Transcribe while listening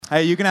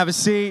Hey, you can have a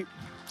seat.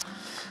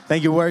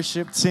 Thank you,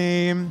 worship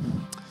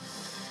team.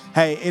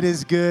 Hey, it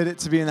is good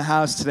to be in the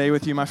house today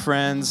with you, my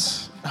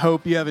friends.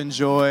 Hope you have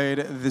enjoyed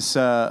this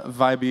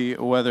vibey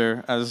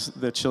weather, as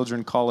the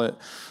children call it.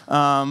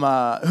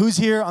 Who's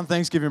here on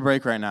Thanksgiving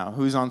break right now?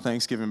 Who's on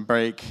Thanksgiving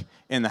break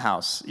in the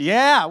house?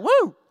 Yeah,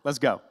 woo! Let's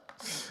go.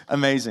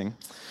 Amazing.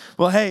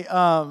 Well, hey,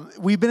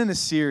 we've been in a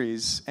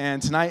series,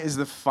 and tonight is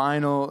the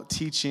final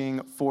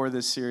teaching for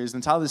this series. The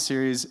title of the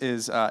series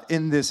is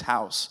In This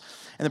House.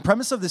 And the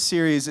premise of the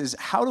series is,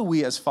 how do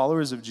we, as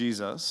followers of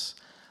Jesus,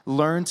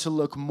 learn to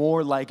look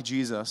more like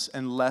Jesus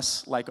and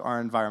less like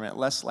our environment,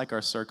 less like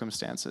our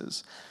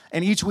circumstances?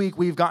 And each week,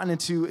 we've gotten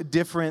into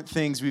different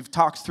things. We've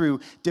talked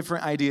through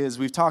different ideas.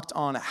 We've talked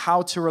on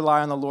how to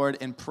rely on the Lord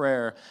in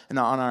prayer and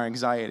on our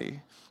anxiety.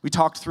 We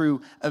talked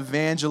through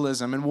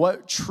evangelism and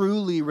what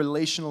truly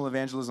relational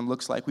evangelism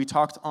looks like. We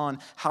talked on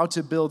how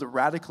to build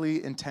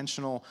radically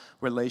intentional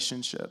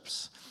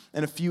relationships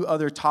and a few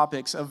other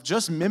topics of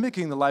just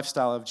mimicking the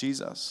lifestyle of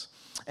Jesus.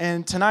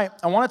 And tonight,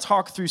 I want to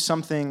talk through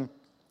something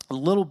a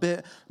little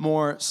bit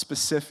more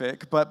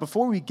specific. But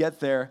before we get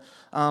there,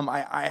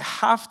 I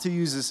have to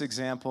use this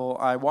example.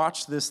 I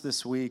watched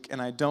this week,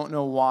 and I don't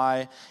know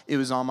why it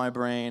was on my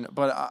brain,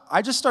 but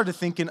I just started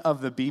thinking of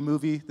the B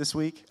movie this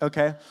week,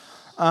 okay?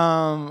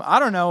 I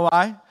don't know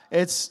why.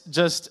 It's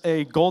just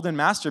a golden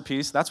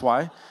masterpiece. That's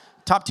why.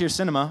 Top tier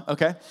cinema,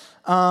 okay?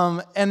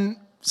 And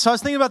so I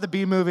was thinking about the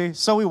B movie,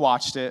 so we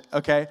watched it,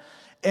 okay?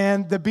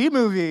 And the B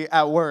movie,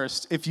 at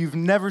worst, if you've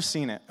never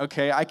seen it,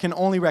 okay, I can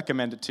only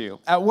recommend it to you.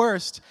 At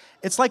worst,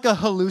 it's like a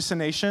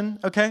hallucination,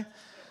 okay?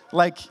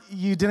 Like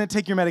you didn't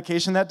take your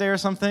medication that day or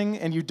something,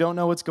 and you don't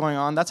know what's going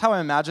on. That's how I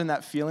imagine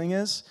that feeling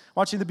is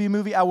watching the B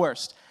movie, at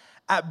worst.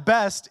 At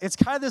best, it's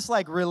kind of this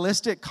like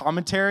realistic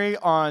commentary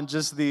on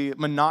just the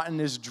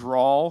monotonous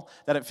drawl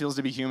that it feels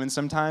to be human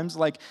sometimes.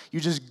 Like you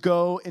just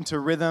go into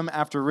rhythm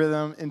after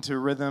rhythm, into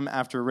rhythm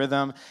after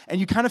rhythm, and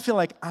you kind of feel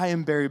like, I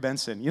am Barry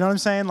Benson. You know what I'm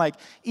saying? Like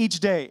each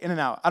day, in and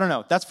out. I don't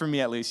know. That's for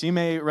me at least. You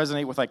may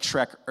resonate with like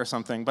Shrek or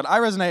something, but I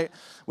resonate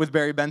with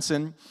Barry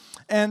Benson.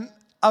 And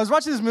I was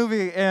watching this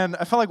movie, and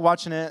I felt like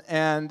watching it,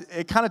 and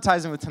it kind of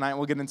ties in with tonight, and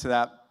we'll get into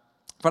that.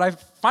 But I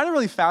find it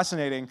really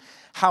fascinating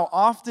how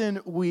often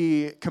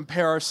we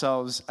compare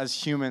ourselves as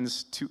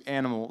humans to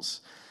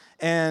animals.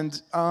 And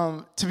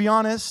to be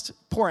honest,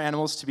 poor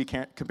animals to be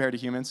compared to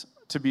humans,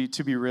 to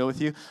be real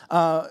with you.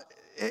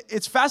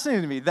 It's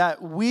fascinating to me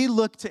that we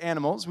look to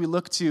animals, we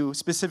look to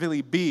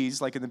specifically bees,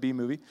 like in the bee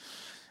movie,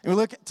 and we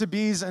look to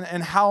bees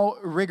and how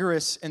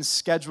rigorous and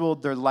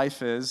scheduled their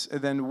life is,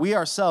 and then we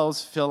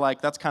ourselves feel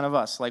like that's kind of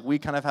us. Like we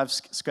kind of have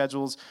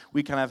schedules,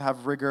 we kind of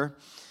have rigor.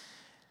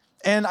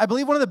 And I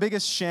believe one of the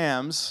biggest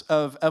shams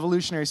of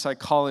evolutionary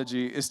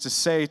psychology is to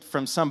say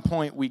from some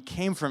point we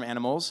came from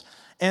animals.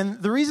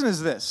 And the reason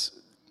is this.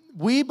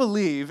 We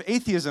believe,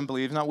 atheism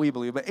believes, not we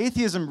believe, but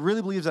atheism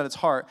really believes at its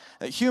heart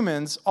that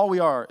humans, all we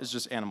are is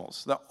just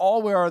animals. That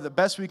all we are, the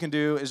best we can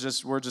do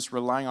is we're just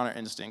relying on our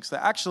instincts.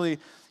 That actually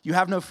you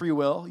have no free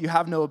will, you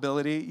have no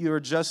ability, you're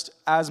just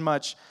as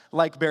much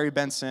like Barry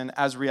Benson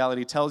as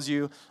reality tells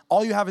you.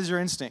 All you have is your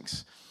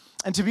instincts.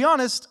 And to be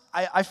honest,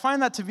 I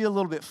find that to be a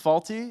little bit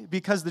faulty,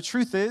 because the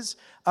truth is,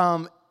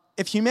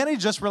 if humanity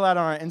just relied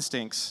on our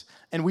instincts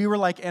and we were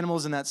like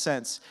animals in that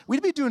sense,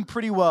 we'd be doing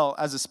pretty well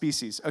as a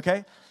species,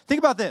 okay? Think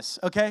about this,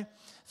 okay?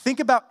 Think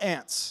about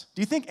ants.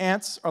 Do you think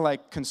ants are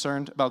like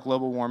concerned about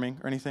global warming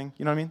or anything?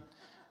 You know what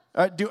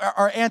I mean?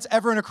 Are ants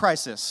ever in a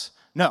crisis?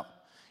 No.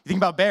 You think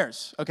about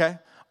bears, okay?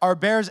 Are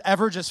bears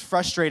ever just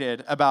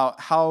frustrated about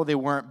how they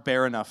weren't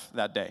bear enough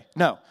that day?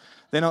 No.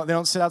 They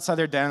don't sit outside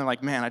their den and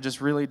like, man, I just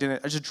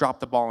dropped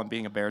the ball on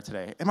being a bear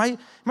today. Am I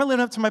living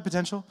up to my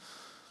potential?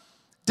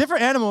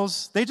 Different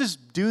animals, they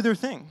just do their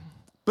thing.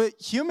 But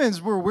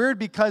humans, we're weird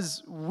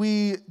because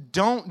we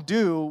don't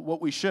do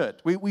what we should.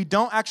 We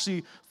don't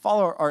actually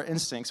follow our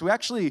instincts. We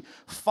actually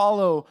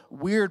follow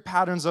weird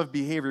patterns of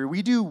behavior.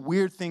 We do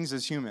weird things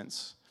as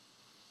humans.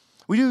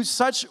 We do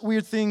such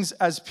weird things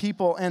as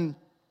people, and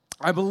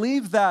I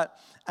believe that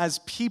as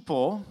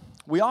people,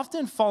 we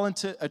often fall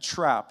into a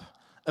trap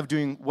of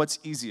doing what's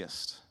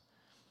easiest.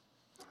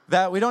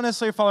 That we don't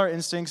necessarily follow our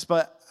instincts,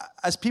 but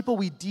as people,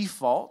 we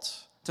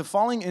default to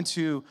falling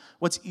into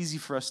what's easy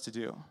for us to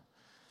do.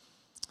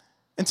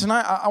 And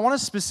tonight, I want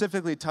to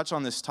specifically touch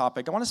on this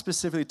topic. I want to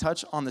specifically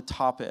touch on the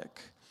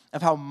topic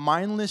of how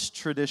mindless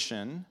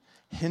tradition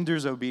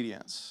hinders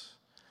obedience.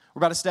 We're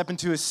about to step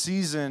into a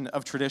season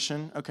of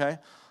tradition, okay?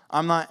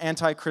 I'm not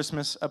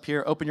anti-Christmas up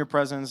here. Open your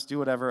presents, do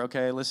whatever,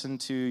 okay? Listen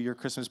to your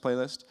Christmas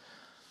playlist.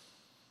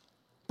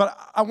 But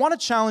I want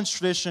to challenge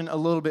tradition a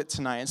little bit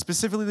tonight, and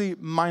specifically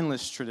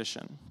mindless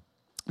tradition.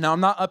 Now, I'm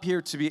not up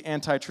here to be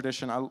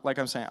anti-tradition. Like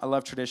I'm saying, I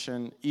love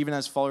tradition. Even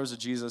as followers of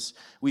Jesus,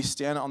 we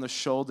stand on the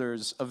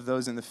shoulders of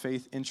those in the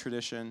faith in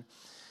tradition.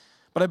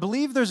 But I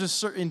believe there's a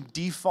certain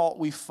default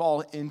we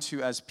fall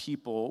into as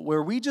people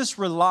where we just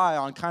rely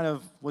on kind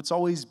of what's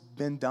always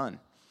been done.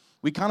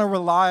 We kind of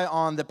rely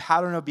on the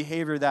pattern of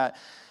behavior that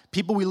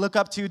People we look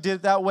up to did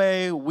it that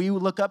way. We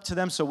look up to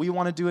them, so we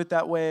want to do it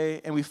that way.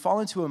 And we fall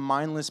into a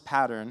mindless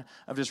pattern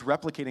of just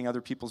replicating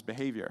other people's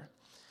behavior.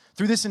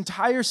 Through this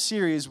entire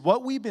series,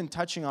 what we've been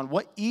touching on,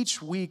 what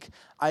each week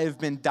I have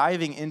been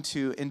diving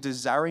into and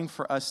desiring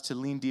for us to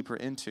lean deeper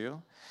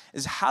into,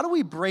 is how do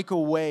we break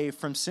away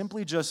from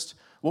simply just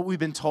what we've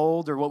been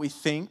told or what we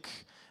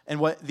think and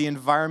what the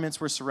environments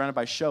we're surrounded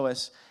by show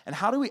us, and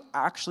how do we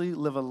actually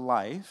live a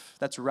life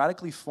that's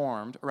radically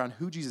formed around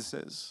who Jesus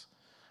is,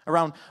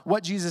 around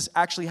what Jesus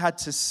actually had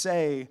to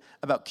say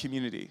about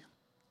community,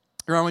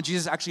 around what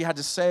Jesus actually had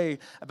to say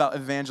about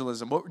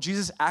evangelism, what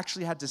Jesus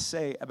actually had to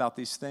say about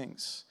these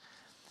things.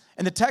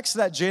 And the text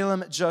that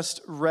Jalem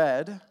just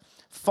read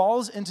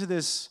falls into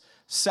this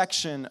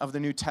section of the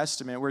New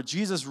Testament where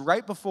Jesus,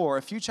 right before,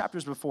 a few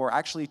chapters before,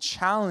 actually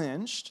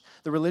challenged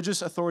the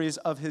religious authorities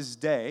of his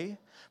day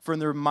for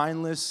their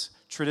mindless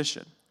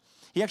tradition.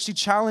 He actually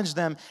challenged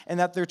them in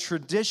that their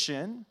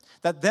tradition,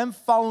 that them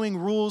following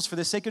rules for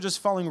the sake of just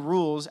following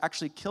rules,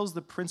 actually kills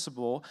the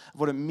principle of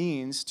what it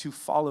means to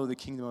follow the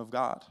kingdom of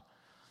God.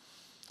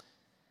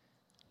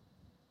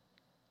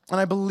 And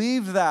I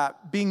believe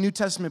that being New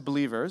Testament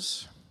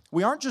believers,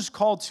 we aren't just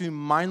called to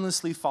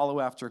mindlessly follow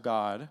after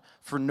God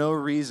for no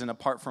reason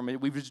apart from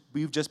it.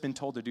 We've just been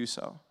told to do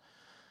so.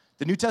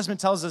 The New Testament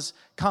tells us,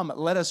 come,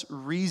 let us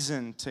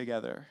reason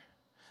together.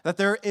 That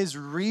there is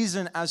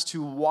reason as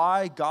to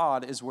why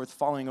God is worth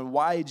following and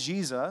why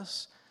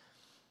Jesus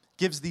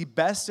gives the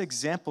best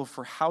example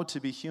for how to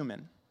be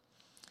human.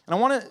 And I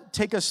want to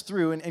take us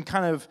through and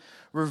kind of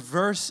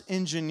reverse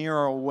engineer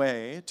our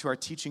way to our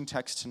teaching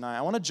text tonight.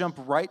 I want to jump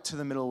right to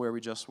the middle where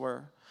we just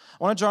were.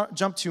 I want to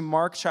jump to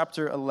Mark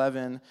chapter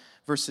 11,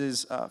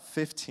 verses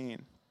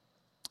 15.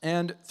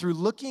 And through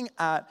looking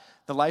at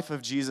the life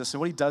of Jesus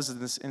and what he does in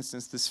this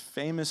instance, this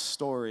famous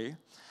story,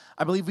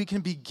 I believe we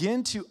can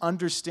begin to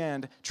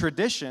understand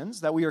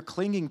traditions that we are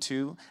clinging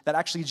to that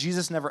actually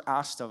Jesus never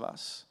asked of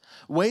us.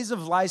 Ways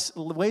of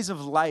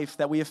life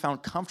that we have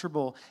found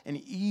comfortable and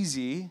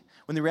easy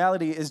when the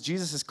reality is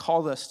Jesus has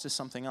called us to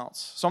something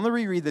else. So I'm going to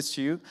reread this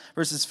to you,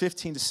 verses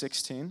 15 to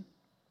 16.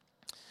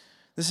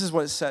 This is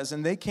what it says.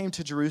 And they came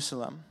to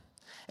Jerusalem,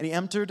 and he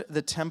entered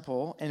the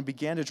temple and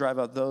began to drive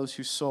out those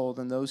who sold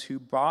and those who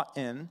bought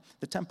in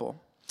the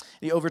temple.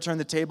 And he overturned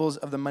the tables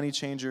of the money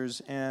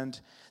changers and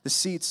the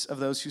seats of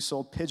those who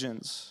sold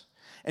pigeons.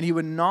 And he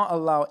would not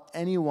allow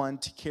anyone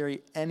to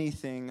carry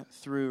anything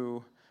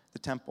through the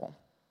temple.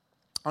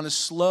 On a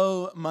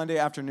slow Monday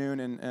afternoon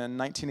in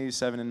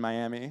 1987 in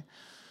Miami,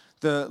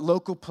 the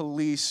local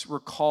police were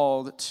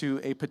called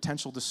to a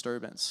potential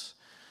disturbance.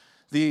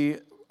 The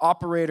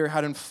operator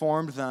had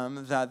informed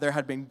them that there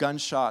had been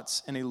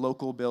gunshots in a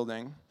local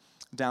building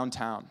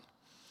downtown.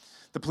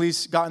 The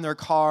police got in their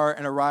car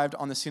and arrived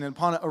on the scene. And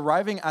upon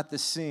arriving at the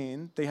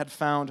scene, they had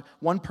found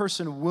one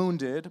person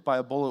wounded by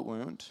a bullet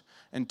wound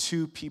and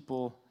 2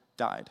 people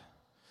died.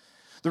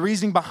 The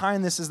reasoning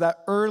behind this is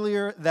that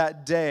earlier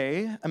that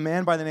day, a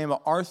man by the name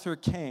of Arthur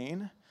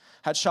Kane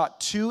had shot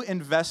 2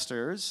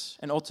 investors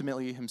and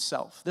ultimately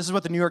himself. This is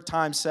what the New York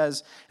Times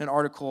says in an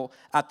article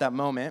at that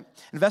moment.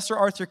 Investor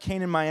Arthur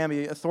Kane in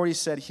Miami, authorities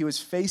said he was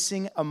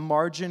facing a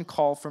margin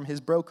call from his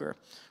broker.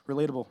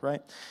 Relatable,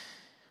 right?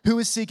 Who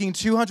was seeking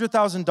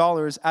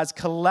 $200,000 as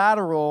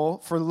collateral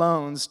for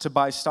loans to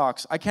buy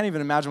stocks. I can't even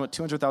imagine what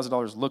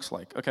 $200,000 looks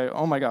like. Okay,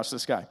 oh my gosh,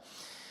 this guy.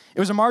 It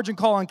was a margin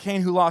call on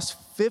Kane, who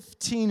lost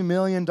 $15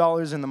 million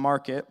in the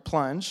market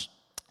plunge,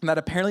 and that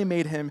apparently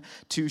made him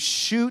to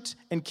shoot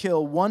and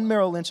kill one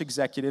Merrill Lynch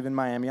executive in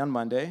Miami on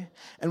Monday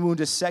and wound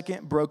a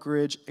second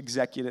brokerage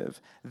executive,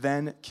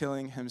 then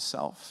killing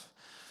himself.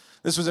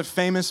 This was a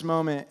famous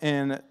moment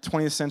in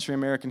 20th century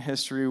American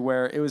history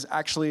where it was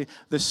actually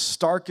the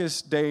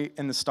starkest day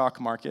in the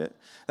stock market,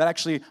 that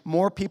actually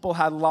more people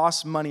had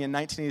lost money in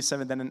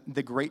 1987 than in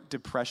the Great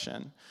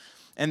Depression.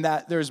 And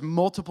that there's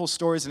multiple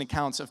stories and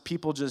accounts of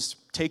people just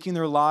taking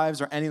their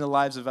lives or ending the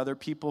lives of other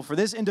people. For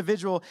this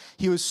individual,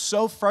 he was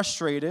so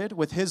frustrated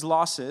with his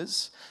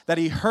losses that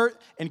he hurt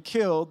and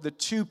killed the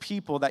 2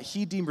 people that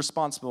he deemed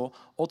responsible,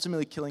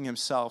 ultimately killing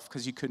himself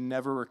because he could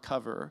never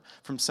recover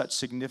from such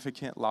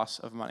significant loss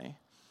of money.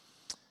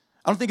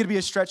 I don't think it'd be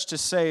a stretch to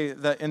say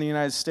that in the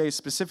United States,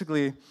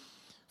 specifically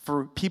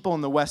for people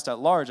in the West at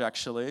large,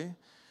 actually,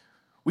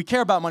 we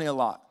care about money a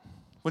lot.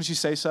 Wouldn't you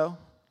say so?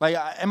 Like,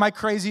 am I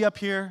crazy up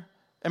here?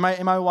 Am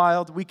I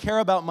wild? We care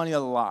about money a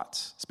lot,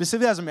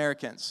 specifically as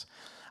Americans.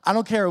 I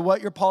don't care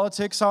what your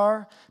politics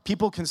are.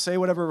 People can say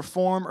whatever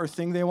reform or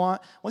thing they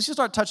want. Once you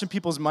start touching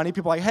people's money,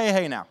 people are like,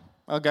 hey now,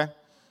 okay?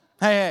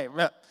 Hey.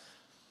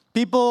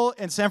 People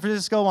in San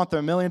Francisco want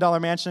their $1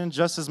 million mansion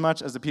just as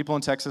much as the people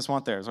in Texas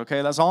want theirs,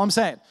 okay? That's all I'm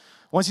saying.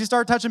 Once you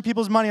start touching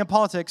people's money and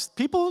politics,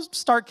 people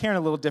start caring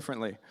a little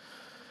differently.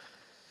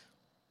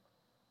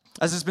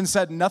 As has been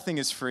said, nothing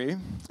is free,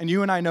 and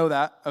you and I know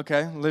that,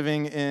 okay?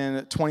 Living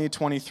in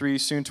 2023,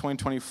 soon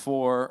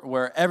 2024,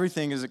 where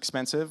everything is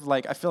expensive.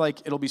 Like, I feel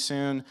like it'll be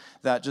soon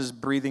that just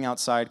breathing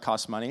outside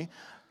costs money.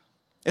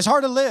 It's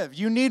hard to live.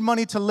 You need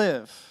money to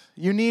live.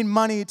 You need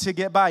money to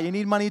get by. You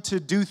need money to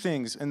do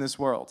things in this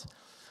world.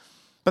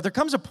 But there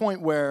comes a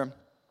point where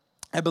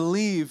I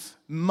believe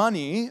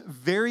money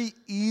very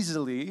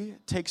easily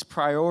takes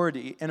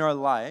priority in our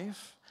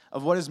life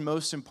of what is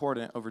most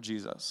important over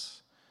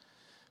Jesus.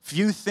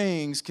 Few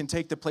things can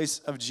take the place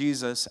of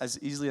Jesus as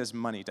easily as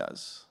money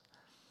does.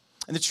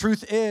 And the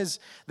truth is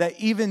that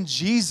even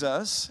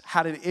Jesus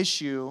had an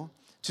issue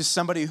to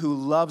somebody who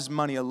loves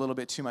money a little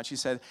bit too much. He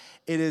said,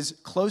 it is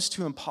close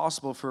to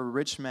impossible for a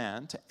rich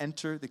man to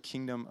enter the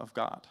kingdom of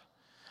God.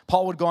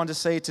 Paul would go on to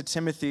say to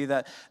Timothy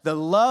that the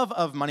love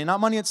of money, not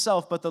money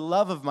itself, but the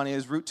love of money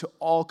is root to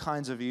all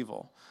kinds of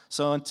evil.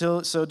 So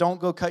don't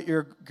go cut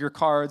your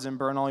cards and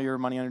burn all your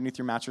money underneath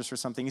your mattress or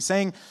something. He's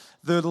saying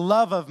the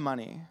love of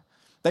money.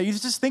 That you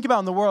just think about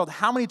in the world,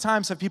 how many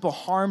times have people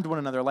harmed one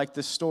another like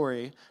this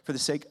story for the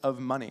sake of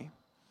money?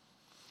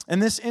 In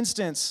this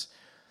instance,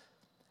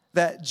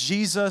 that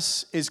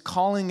Jesus is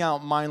calling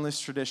out mindless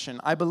tradition,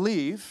 I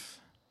believe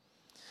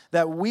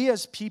that we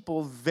as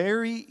people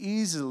very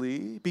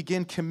easily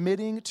begin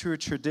committing to a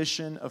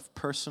tradition of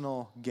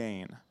personal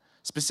gain,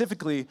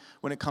 specifically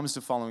when it comes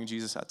to following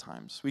Jesus at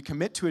times. We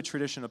commit to a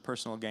tradition of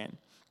personal gain.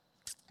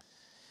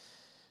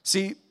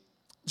 See,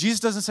 Jesus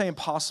doesn't say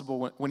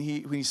impossible when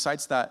he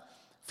cites that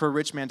for a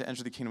rich man to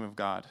enter the kingdom of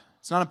God.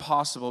 It's not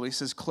impossible, but he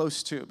says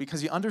close to,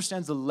 because he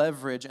understands the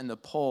leverage and the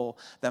pull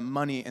that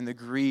money and the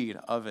greed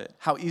of it,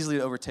 how easily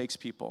it overtakes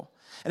people.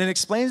 And it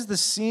explains the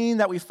scene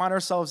that we find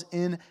ourselves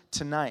in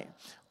tonight.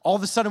 All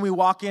of a sudden we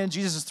walk in,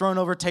 Jesus is throwing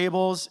over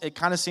tables. It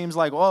kind of seems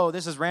like, whoa,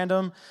 this is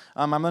random.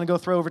 I'm going to go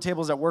throw over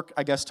tables at work,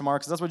 I guess, tomorrow,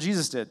 because that's what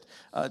Jesus did.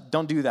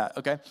 Don't do that,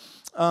 okay?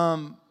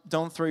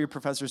 Don't throw your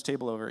professor's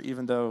table over,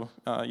 even though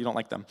you don't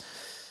like them.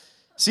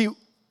 See,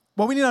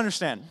 what we need to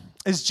understand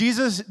is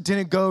Jesus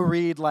didn't go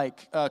read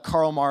like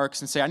Karl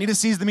Marx and say, I need to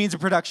seize the means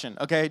of production,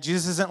 okay?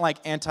 Jesus isn't like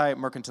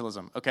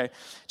anti-mercantilism, okay?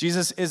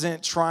 Jesus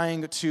isn't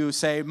trying to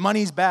say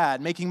money's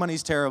bad, making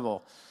money's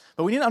terrible.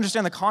 But we need to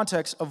understand the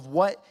context of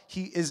what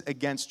he is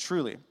against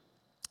truly.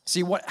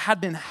 See, what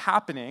had been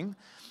happening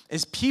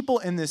is people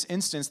in this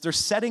instance, they're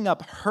setting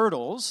up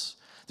hurdles,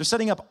 they're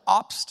setting up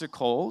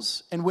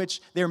obstacles in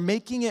which they're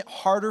making it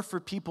harder for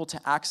people to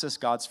access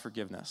God's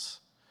forgiveness.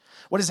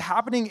 What is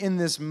happening in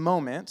this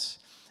moment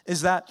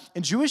is that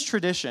in Jewish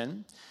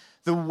tradition,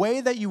 the way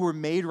that you were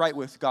made right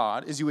with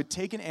God is you would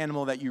take an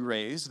animal that you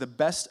raised, the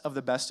best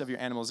of your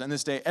animals. In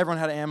this day, everyone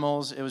had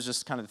animals. It was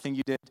just kind of the thing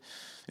you did.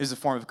 It was a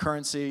form of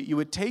currency. You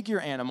would take your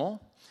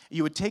animal,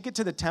 you would take it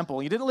to the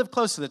temple. You didn't live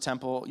close to the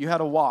temple. You had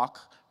to walk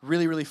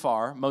really, really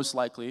far, most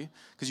likely,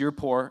 because you were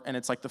poor, and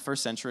it's like the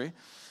first century.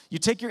 You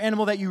take your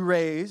animal that you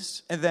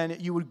raised, and then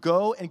you would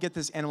go and get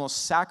this animal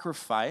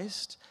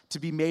sacrificed to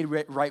be made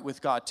right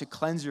with God, to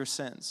cleanse your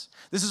sins.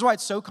 This is why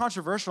it's so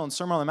controversial in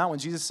Sermon on the Mount when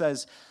Jesus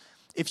says,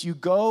 if you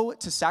go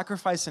to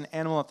sacrifice an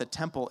animal at the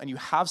temple and you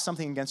have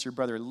something against your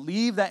brother,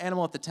 leave that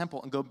animal at the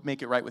temple and go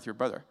make it right with your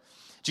brother.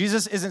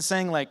 Jesus isn't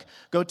saying like,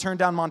 go turn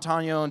down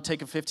Montano and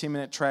take a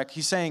 15-minute trek.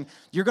 He's saying,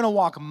 you're going to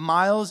walk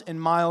miles and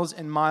miles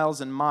and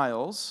miles and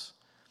miles,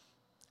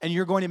 and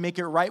you're going to make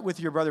it right with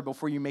your brother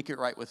before you make it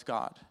right with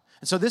God.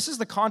 And so this is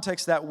the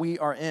context that we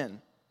are in.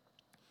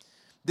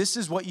 This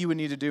is what you would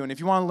need to do. And if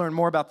you want to learn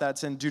more about that,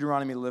 it's in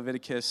Deuteronomy,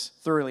 Leviticus,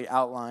 thoroughly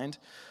outlined.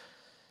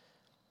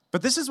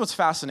 But this is what's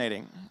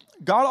fascinating.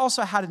 God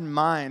also had in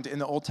mind in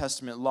the Old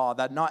Testament law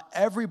that not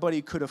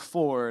everybody could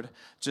afford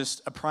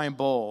just a prime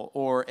bull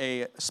or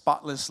a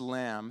spotless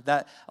lamb,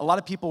 that a lot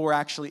of people were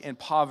actually in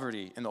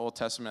poverty in the Old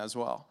Testament as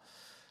well.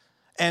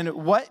 And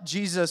what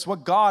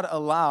God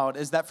allowed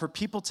is that for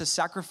people to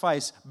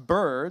sacrifice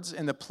birds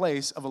in the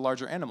place of a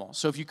larger animal.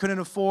 So if you couldn't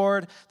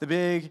afford the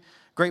big,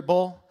 great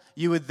bull,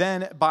 you would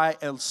then buy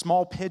a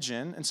small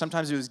pigeon, and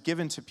sometimes it was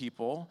given to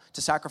people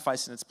to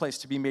sacrifice in its place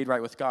to be made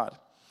right with God.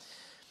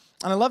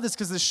 And I love this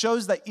because this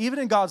shows that even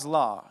in God's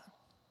law,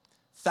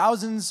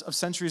 thousands of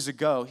centuries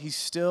ago, he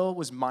still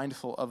was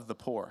mindful of the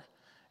poor.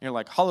 And you're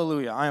like,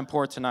 hallelujah, I am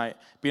poor tonight,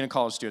 being a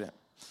college student.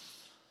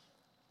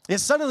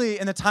 Yet suddenly,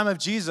 in the time of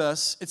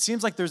Jesus, it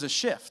seems like there's a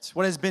shift.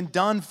 What has been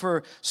done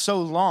for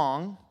so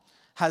long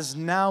has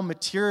now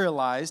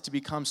materialized to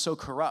become so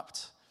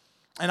corrupt.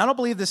 And I don't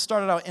believe this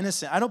started out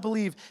innocent. I don't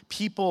believe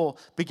people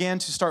began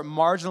to start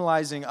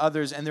marginalizing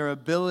others and their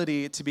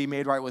ability to be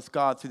made right with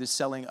God through the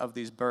selling of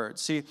these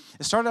birds. See,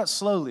 it started out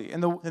slowly.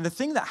 And the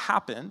thing that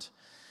happened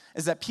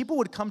is that people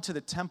would come to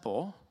the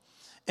temple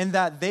and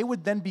that they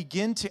would then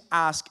begin to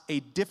ask a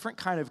different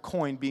kind of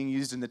coin being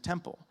used in the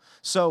temple.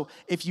 So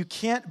if you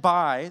can't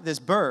buy this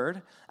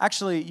bird,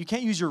 actually, you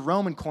can't use your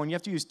Roman coin. You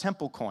have to use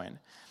temple coin.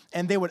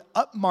 And they would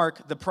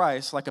upmark the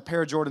price like a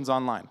pair of Jordans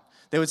online.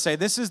 They would say,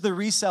 this is the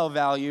resale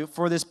value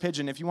for this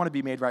pigeon if you want to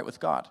be made right with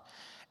God.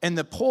 And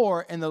the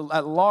poor and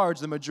at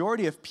large, the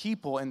majority of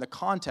people in the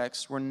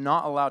context were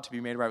not allowed to be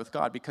made right with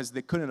God because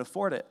they couldn't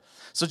afford it.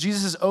 So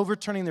Jesus is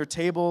overturning their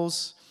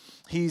tables.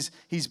 He's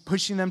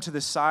pushing them to the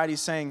side. He's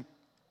saying,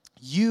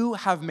 you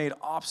have made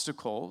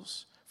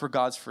obstacles for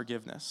God's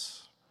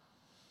forgiveness.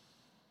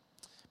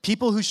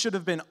 People who should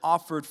have been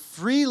offered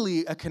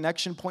freely a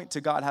connection point to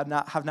God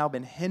have now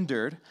been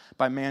hindered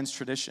by man's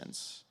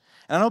traditions.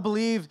 And I don't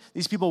believe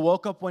these people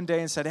woke up one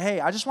day and said, hey,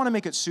 I just want to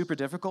make it super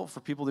difficult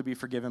for people to be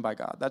forgiven by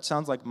God. That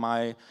sounds like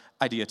my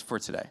idea for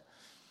today.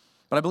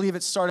 But I believe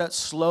it started out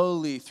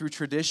slowly through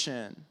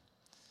tradition. And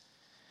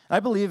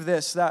I believe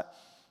this, that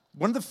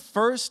one of the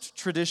first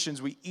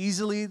traditions we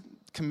easily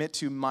commit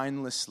to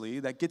mindlessly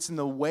that gets in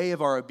the way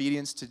of our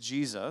obedience to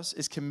Jesus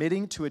is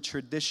committing to a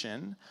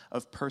tradition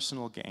of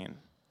personal gain.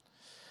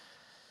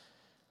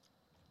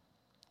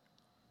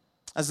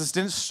 As this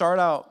didn't start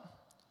out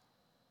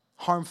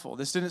harmful,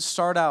 this didn't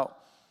start out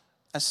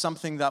as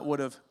something that would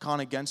have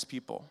gone against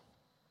people.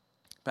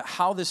 But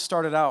how this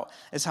started out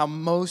is how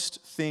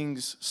most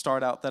things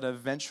start out that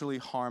eventually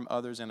harm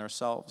others and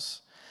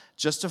ourselves,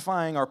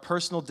 justifying our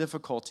personal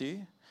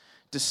difficulty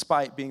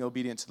despite being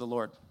obedient to the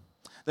Lord.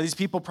 That these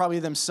people probably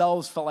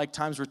themselves felt like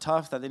times were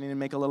tough, that they needed to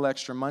make a little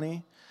extra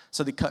money.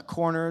 So they cut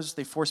corners,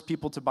 they forced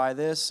people to buy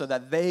this so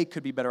that they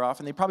could be better off.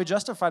 And they probably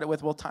justified it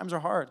with, well, times are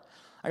hard.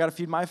 I got to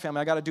feed my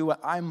family. I got to do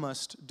what I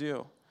must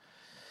do.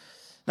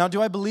 Now,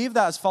 do I believe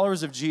that as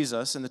followers of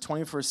Jesus in the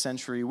 21st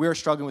century, we are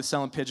struggling with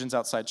selling pigeons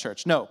outside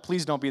church? No,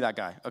 please don't be that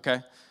guy,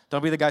 okay?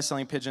 Don't be the guy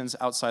selling pigeons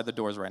outside the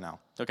doors right now,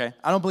 okay?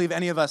 I don't believe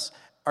any of us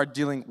are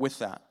dealing with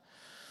that.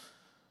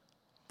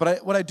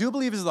 But what I do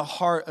believe is the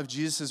heart of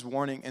Jesus'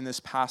 warning in this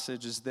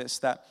passage is this,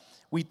 that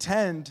we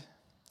tend,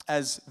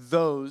 as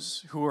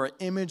those who are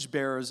image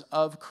bearers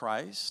of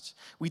Christ,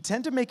 we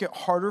tend to make it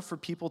harder for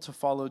people to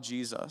follow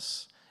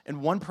Jesus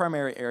in one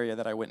primary area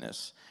that I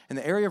witness, in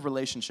the area of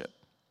relationship.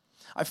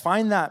 I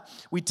find that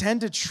we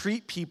tend to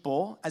treat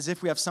people as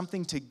if we have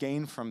something to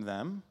gain from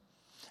them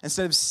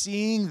instead of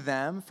seeing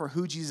them for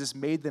who Jesus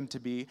made them to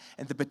be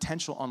and the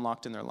potential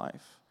unlocked in their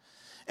life.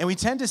 And we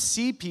tend to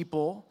see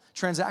people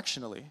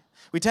transactionally.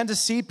 We tend to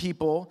see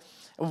people,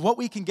 what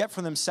we can get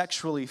from them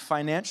sexually,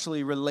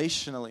 financially,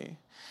 relationally. And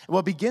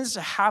what begins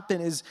to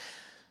happen is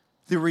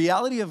the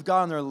reality of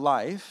God in their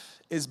life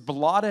is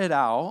blotted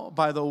out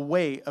by the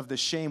weight of the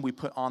shame we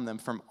put on them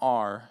from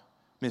our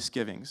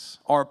misgivings,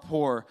 our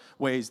poor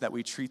ways that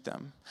we treat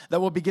them. That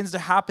what begins to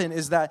happen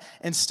is that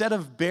instead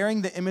of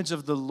bearing the image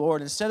of the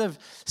Lord, instead of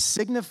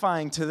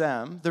signifying to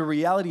them the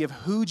reality of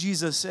who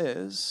Jesus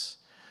is,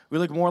 we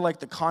look more like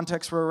the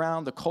context we're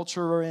around, the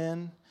culture we're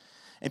in,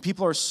 and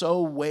people are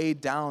so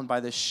weighed down by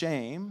the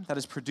shame that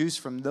is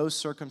produced from those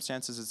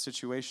circumstances and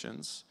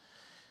situations,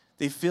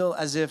 they feel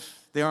as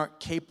if they aren't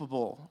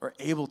capable or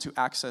able to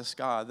access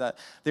God, that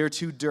they're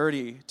too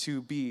dirty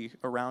to be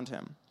around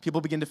him.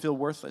 People begin to feel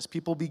worthless.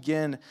 People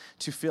begin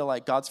to feel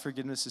like God's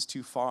forgiveness is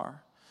too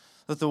far.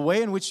 But the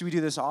way in which we do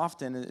this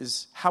often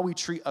is how we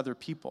treat other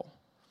people.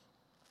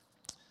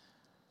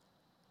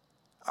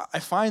 I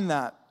find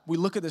that we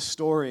look at this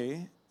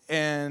story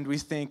and we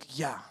think,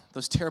 yeah,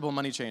 those terrible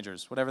money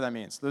changers, whatever that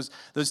means,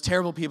 those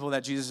terrible people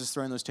that Jesus is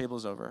throwing those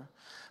tables over.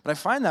 But I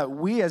find that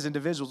we as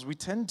individuals, we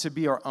tend to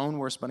be our own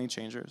worst money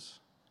changers.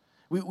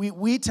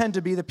 We tend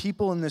to be the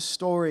people in this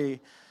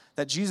story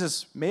that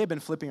Jesus may have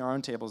been flipping our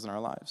own tables in our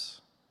lives.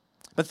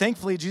 But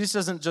thankfully, Jesus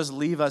doesn't just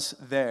leave us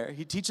there.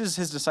 He teaches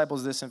his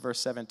disciples this in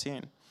verse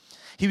 17.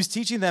 He was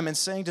teaching them and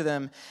saying to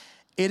them,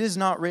 is it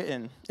not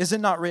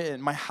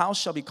written, my house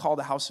shall be called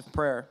a house of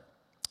prayer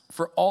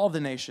for all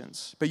the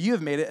nations, but you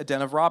have made it a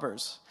den of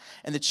robbers.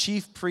 And the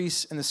chief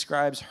priests and the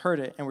scribes heard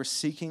it and were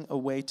seeking a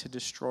way to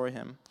destroy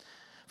him.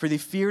 For they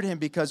feared him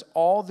because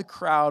all the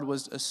crowd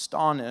was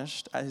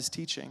astonished at his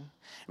teaching.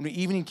 And when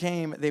evening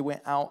came, they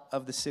went out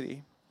of the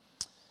city.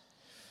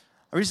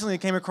 I recently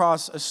came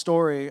across a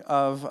story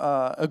of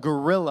a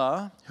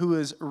gorilla who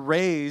was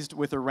raised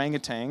with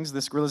orangutans.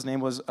 This gorilla's name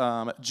was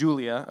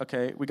Julia.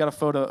 Okay, we got a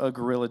photo of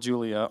gorilla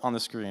Julia on the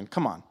screen.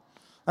 Come on,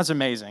 that's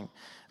amazing.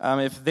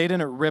 If they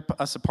didn't rip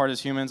us apart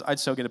as humans, I'd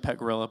still get a pet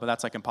gorilla, but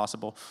that's like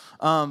impossible.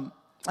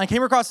 I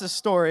came across this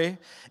story,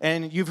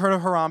 and you've heard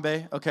of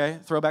Harambe, okay?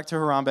 Throwback to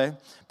Harambe.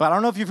 But I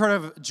don't know if you've heard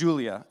of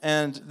Julia.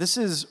 And this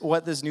is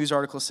what this news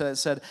article said. It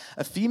said,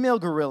 a female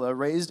gorilla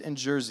raised in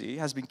Jersey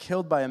has been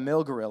killed by a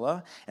male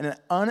gorilla in an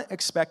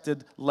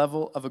unexpected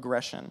level of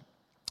aggression.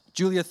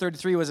 Julia,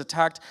 33, was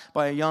attacked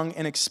by a young,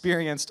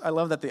 inexperienced, I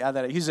love that they add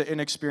that, he's an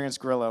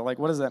inexperienced gorilla. Like,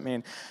 what does that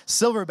mean?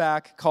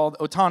 Silverback called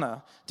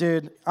Otana.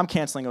 Dude, I'm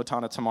canceling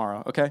Otana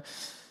tomorrow, okay?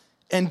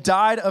 And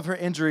died of her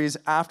injuries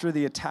after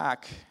the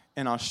attack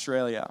in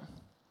Australia.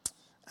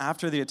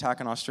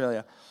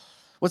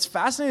 What's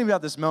fascinating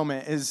about this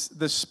moment is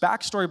the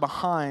backstory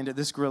behind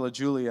this gorilla,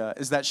 Julia,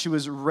 is that she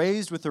was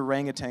raised with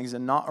orangutans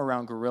and not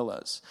around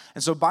gorillas.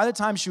 And so by the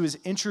time she was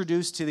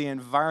introduced to the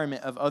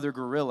environment of other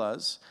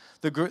gorillas,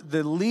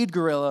 the lead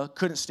gorilla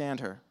couldn't stand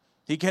her.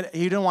 He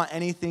didn't want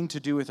anything to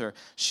do with her.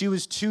 She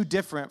was too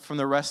different from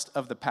the rest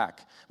of the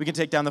pack. We can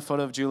take down the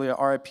photo of Julia,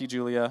 R.I.P.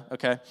 Julia,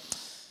 okay?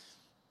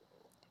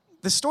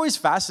 This story is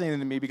fascinating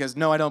to me because,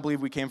 no, I don't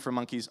believe we came from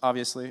monkeys,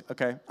 obviously,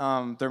 okay?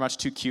 They're much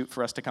too cute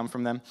for us to come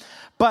from them.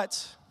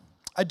 But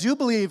I do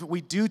believe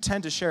we do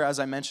tend to share, as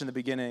I mentioned in the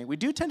beginning, we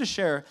do tend to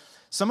share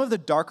some of the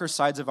darker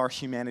sides of our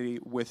humanity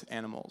with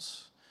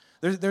animals.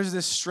 There's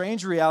this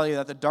strange reality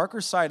that the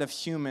darker side of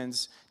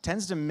humans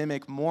tends to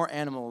mimic more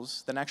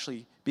animals than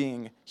actually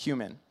being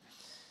human.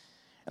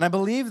 And I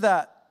believe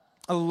that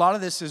a lot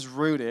of this is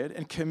rooted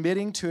in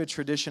committing to a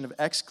tradition of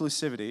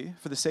exclusivity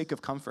for the sake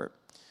of comfort.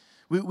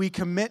 We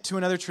commit to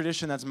another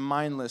tradition that's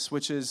mindless,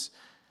 which is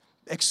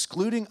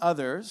excluding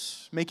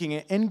others, making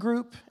an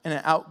in-group and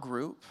an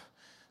out-group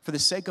for the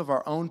sake of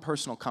our own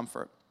personal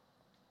comfort.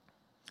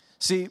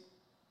 See,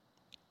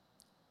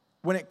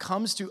 when it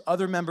comes to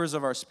other members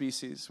of our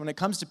species, when it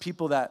comes to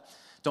people that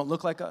don't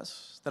look like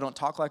us, that don't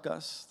talk like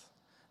us,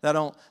 that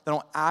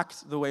don't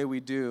act the way we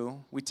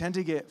do, we tend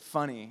to get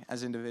funny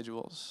as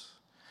individuals.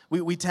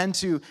 We tend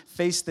to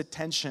face the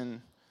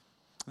tension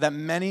that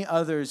many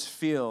others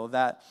feel,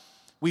 that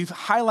we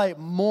highlight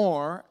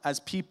more as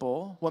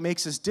people what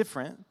makes us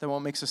different than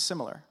what makes us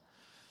similar.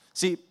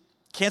 See,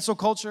 cancel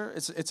culture,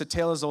 it's a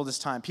tale as old as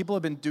time. People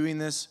have been doing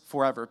this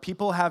forever.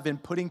 People have been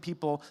putting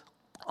people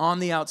on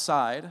the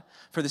outside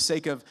for the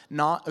sake of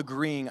not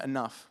agreeing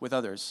enough with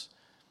others.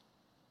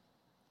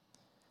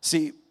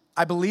 See,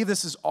 I believe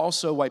this is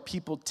also why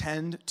people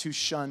tend to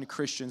shun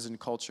Christians in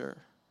culture.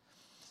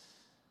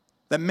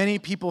 That many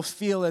people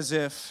feel as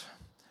if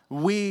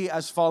we,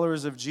 as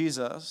followers of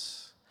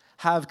Jesus,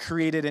 have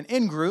created an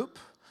in-group,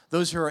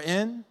 those who are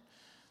in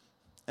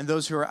and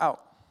those who are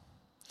out.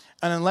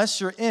 And unless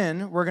you're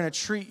in, we're going to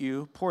treat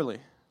you poorly.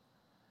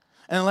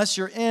 And unless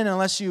you're in,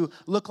 unless you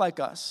look like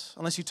us,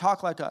 unless you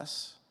talk like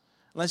us,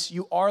 unless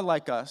you are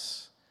like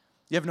us,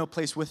 you have no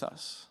place with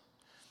us.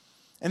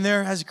 And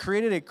there has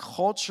created a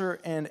culture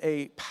and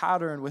a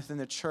pattern within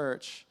the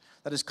church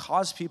that has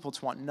caused people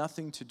to want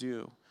nothing to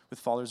do with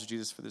followers of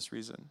Jesus for this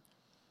reason.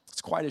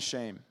 It's quite a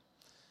shame.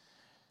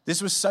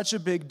 This was such a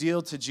big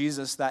deal to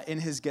Jesus that in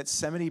his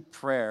Gethsemane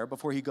prayer,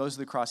 before he goes to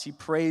the cross, he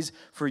prays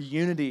for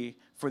unity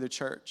for the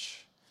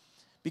church.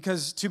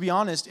 Because to be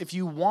honest, if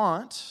you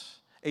want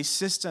a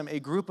system, a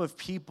group of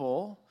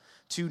people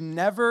to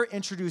never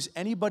introduce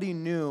anybody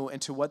new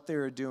into what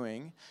they're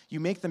doing, you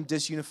make them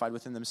disunified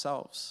within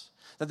themselves.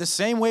 That the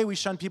same way we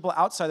shun people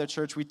outside the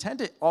church, we tend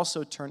to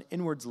also turn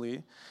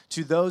inwardly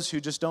to those who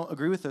just don't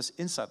agree with us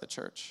inside the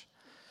church.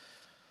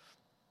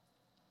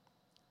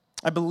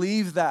 I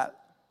believe that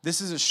this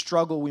is a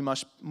struggle we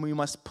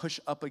must push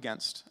up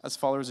against as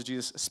followers of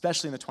Jesus,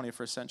 especially in the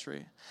 21st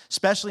century.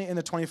 Especially in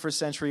the 21st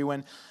century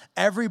when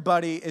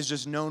everybody is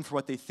just known for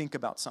what they think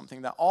about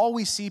something. That all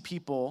we see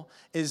people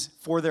is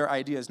for their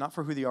ideas, not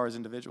for who they are as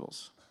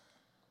individuals.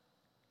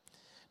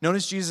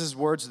 Notice Jesus'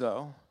 words,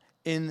 though,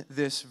 in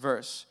this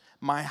verse.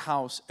 My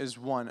house is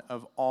one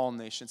of all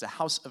nations, a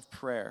house of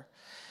prayer.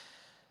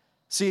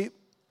 See,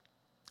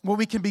 what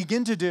we can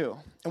begin to do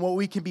and what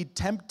we can be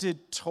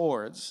tempted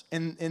towards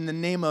in the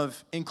name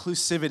of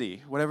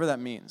inclusivity, whatever that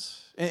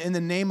means, in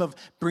the name of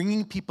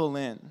bringing people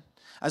in,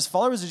 as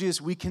followers of Jesus,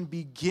 we can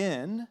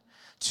begin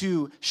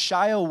to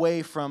shy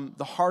away from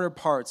the harder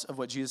parts of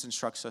what Jesus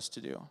instructs us to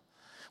do.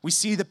 We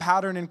see the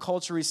pattern in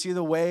culture. We see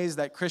the ways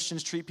that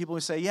Christians treat people.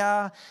 We say,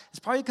 yeah, it's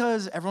probably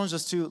because everyone's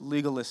just too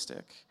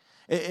legalistic.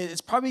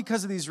 It's probably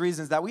because of these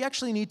reasons that we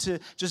actually need to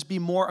just be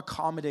more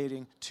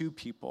accommodating to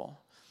people.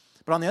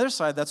 But on the other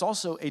side, that's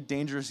also a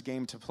dangerous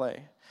game to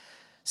play.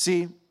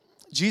 See,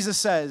 Jesus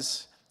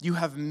says, you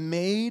have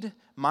made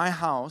my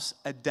house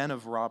a den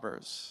of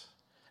robbers.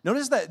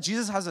 Notice that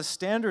Jesus has a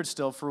standard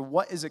still for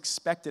what is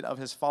expected of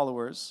his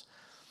followers,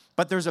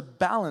 but there's a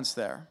balance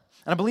there.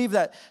 And I believe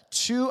that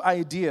two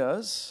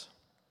ideas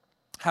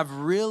have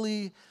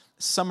really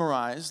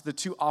summarized the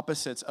two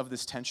opposites of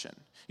this tension.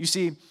 You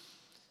see,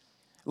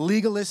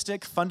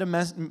 legalistic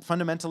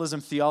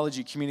fundamentalism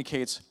theology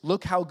communicates,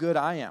 look how good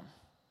I am.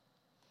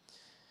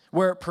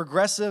 Where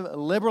progressive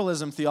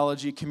liberalism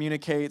theology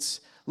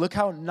communicates, look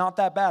how not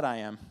that bad I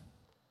am.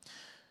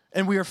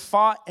 And we are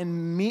fought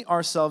and meet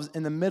ourselves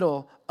in the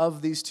middle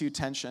of these two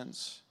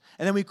tensions.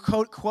 And then we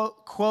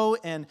quote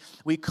and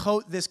we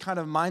coat this kind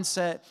of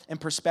mindset and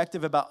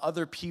perspective about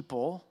other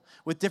people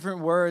with different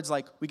words,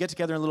 like we get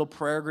together in little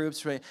prayer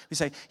groups, right? We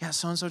say, yeah,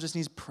 so-and-so just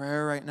needs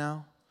prayer right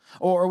now.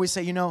 Or we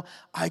say,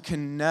 I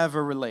can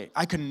never relate.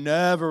 I can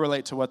never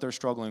relate to what they're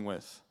struggling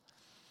with.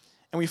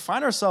 And we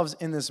find ourselves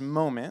in this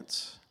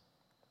moment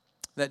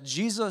that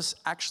Jesus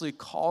actually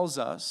calls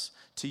us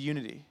to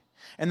unity.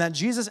 And that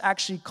Jesus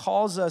actually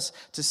calls us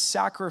to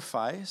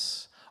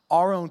sacrifice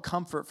our own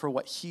comfort for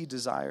what he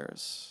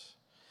desires.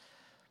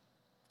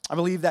 I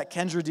believe that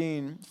Kendra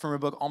Dean, from her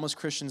book Almost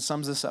Christian,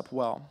 sums this up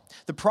well.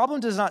 The problem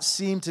does not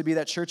seem to be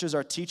that churches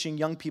are teaching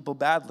young people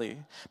badly,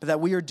 but that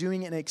we are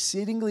doing an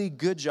exceedingly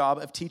good job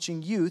of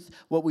teaching youth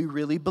what we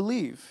really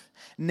believe.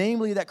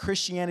 Namely, that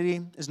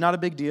Christianity is not a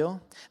big deal,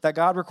 that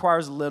God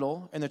requires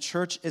little, and the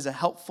church is a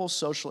helpful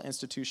social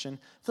institution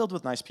filled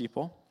with nice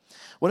people.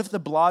 What if the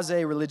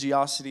blasé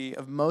religiosity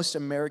of most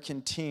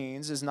American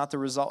teens is not the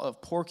result of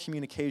poor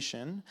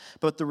communication,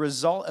 but the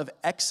result of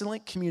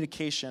excellent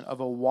communication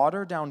of a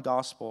watered-down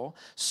gospel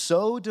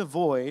so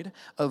devoid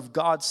of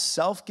God's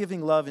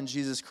self-giving love in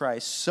Jesus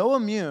Christ, so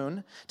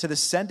immune to the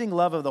sending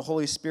love of the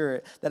Holy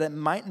Spirit that it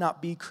might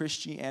not be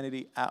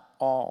Christianity at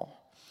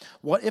all?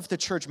 What if the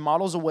church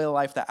models a way of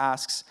life that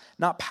asks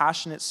not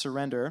passionate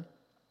surrender,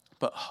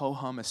 but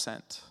ho-hum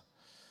assent?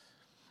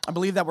 I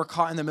believe that we're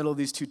caught in the middle of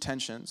these two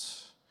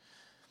tensions.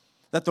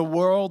 That the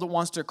world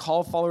wants to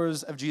call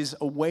followers of Jesus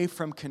away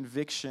from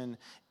conviction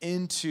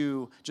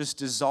into just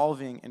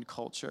dissolving in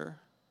culture.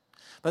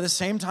 But at the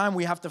same time,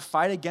 we have to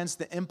fight against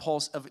the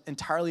impulse of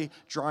entirely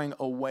drawing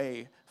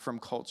away from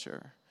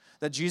culture.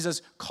 That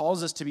Jesus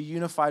calls us to be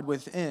unified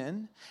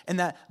within, and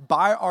that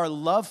by our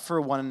love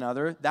for one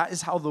another, that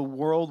is how the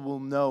world will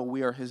know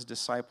we are his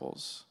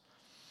disciples.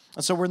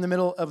 And so we're in the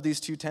middle of these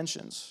two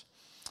tensions.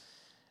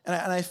 And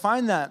I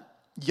find that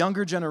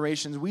younger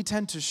generations, we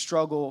tend to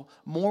struggle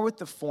more with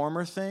the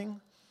former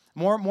thing,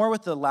 more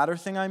with the latter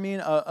thing,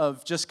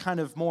 of just kind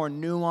of more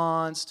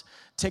nuanced,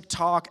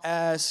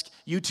 TikTok-esque,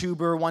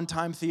 YouTuber,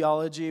 one-time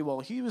theology. Well,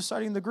 he was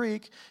citing the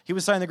Greek,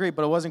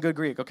 but it wasn't good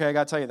Greek, okay? I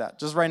got to tell you that,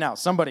 just right now.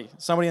 Somebody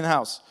in the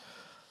house.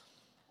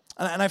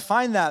 And I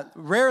find that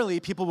rarely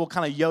people will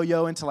kind of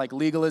yo-yo into like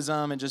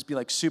legalism and just be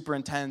like super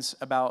intense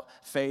about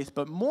faith,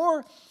 but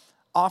more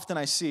often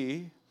I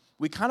see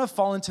we kind of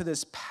fall into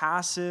this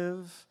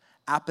passive,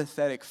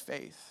 apathetic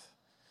faith.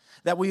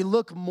 That we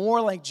look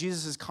more like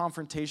Jesus'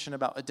 confrontation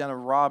about a den of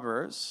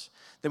robbers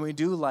than we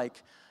do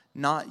like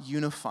not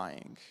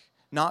unifying,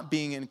 not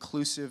being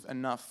inclusive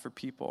enough for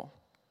people.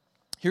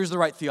 Here's the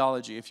right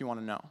theology if you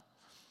want to know.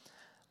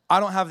 I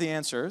don't have the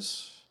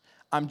answers.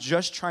 I'm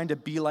just trying to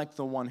be like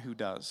the one who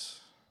does.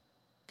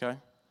 Okay?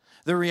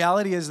 The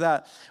reality is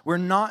that we're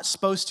not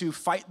supposed to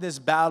fight this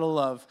battle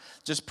of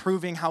just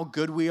proving how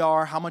good we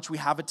are, how much we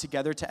have it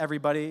together to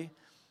everybody.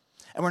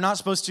 And we're not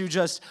supposed to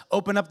just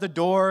open up the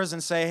doors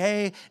and say,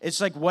 hey, it's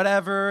like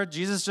whatever,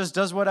 Jesus just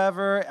does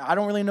whatever. I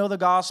don't really know the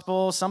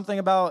gospel, something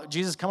about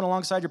Jesus coming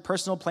alongside your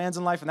personal plans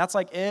in life, and that's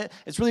like it.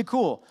 It's really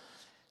cool.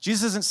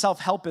 Jesus isn't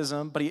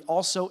self-helpism, but he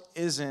also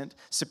isn't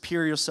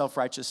superior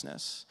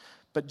self-righteousness.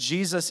 But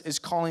Jesus is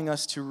calling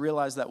us to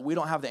realize that we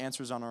don't have the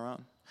answers on our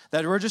own,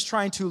 that we're just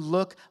trying to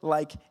look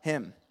like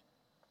him.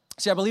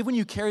 See, I believe when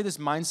you carry this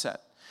mindset,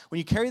 when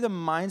you carry the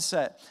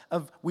mindset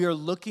of we are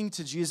looking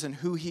to Jesus and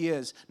who he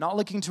is, not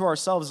looking to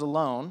ourselves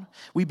alone,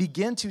 we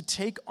begin to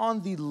take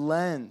on the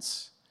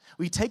lens.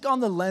 We take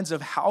on the lens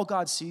of how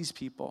God sees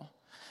people.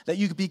 That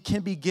you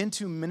can begin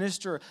to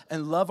minister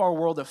and love our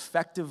world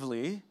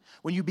effectively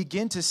when you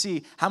begin to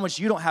see how much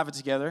you don't have it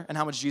together and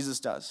how much Jesus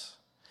does.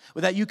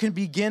 That you can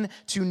begin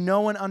to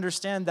know and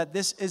understand that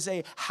this is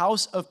a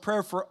house of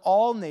prayer for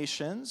all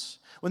nations,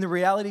 when the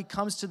reality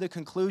comes to the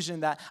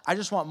conclusion that I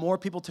just want more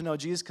people to know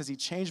Jesus because he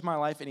changed my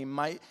life and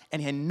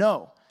he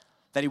know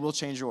that he will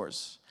change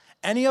yours.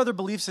 Any other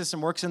belief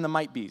system works in the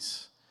might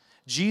be's.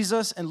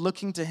 Jesus and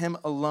looking to him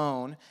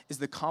alone is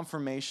the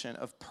confirmation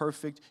of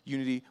perfect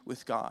unity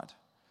with God.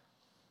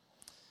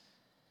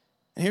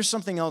 And here's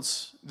something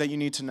else that you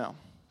need to know.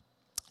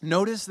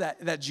 Notice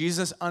that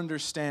Jesus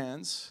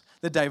understands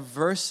the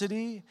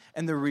diversity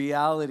and the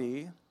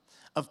reality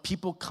of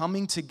people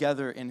coming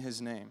together in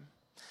his name.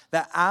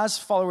 That as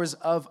followers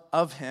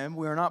of him,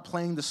 we are not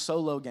playing the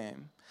solo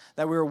game,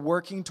 that we are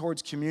working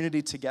towards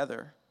community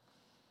together.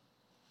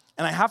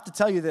 And I have to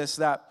tell you this,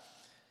 that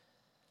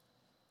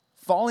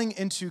falling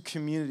into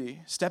community,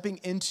 stepping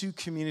into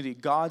community,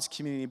 God's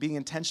community, being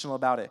intentional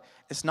about it,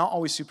 it's not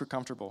always super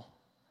comfortable.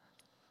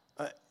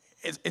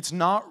 It's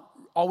not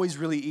always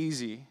really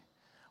easy.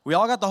 We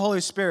all got the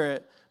Holy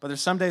Spirit, but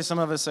there's some days some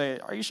of us say,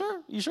 are you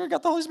sure? You sure you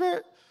got the Holy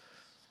Spirit?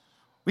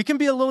 We can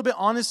be a little bit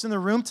honest in the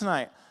room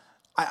tonight.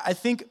 I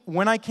think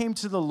when I came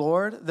to the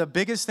Lord, the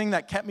biggest thing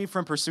that kept me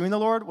from pursuing the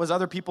Lord was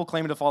other people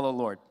claiming to follow the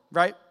Lord,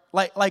 right?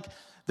 Like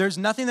there's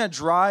nothing that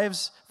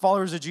drives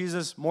followers of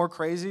Jesus more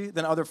crazy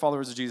than other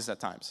followers of Jesus at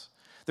times.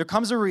 There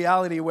comes a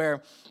reality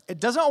where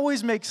it doesn't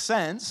always make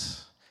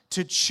sense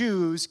to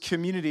choose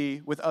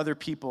community with other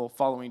people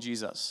following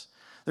Jesus.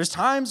 There's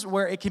times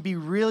where it can be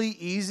really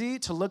easy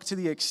to look to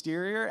the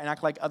exterior and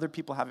act like other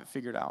people have it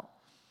figured out.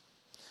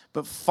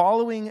 But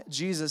following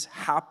Jesus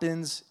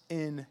happens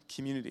in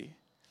community.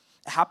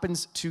 It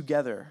happens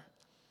together.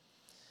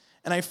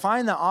 And I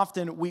find that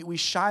often we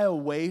shy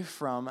away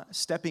from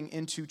stepping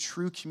into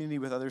true community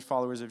with other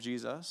followers of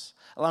Jesus,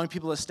 allowing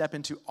people to step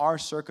into our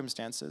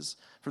circumstances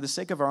for the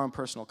sake of our own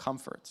personal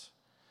comfort.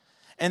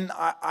 And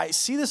I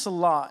see this a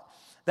lot,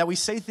 that we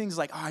say things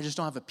like, I just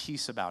don't have a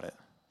peace about it.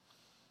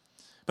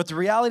 But the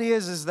reality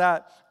is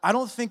that I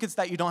don't think it's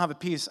that you don't have a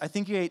peace. I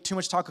think you ate too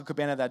much Taco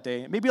Cabana that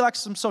day. Maybe you lack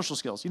some social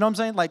skills. You know what I'm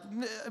saying? Like,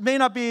 it may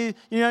not be,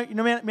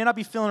 may not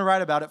be feeling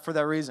right about it for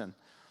that reason.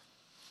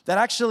 That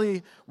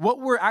actually, what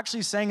we're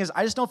actually saying is,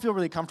 I just don't feel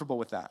really comfortable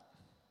with that.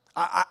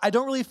 I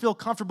don't really feel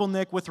comfortable,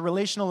 Nick, with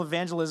relational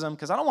evangelism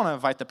because I don't want to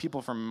invite the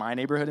people from my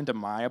neighborhood into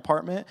my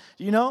apartment.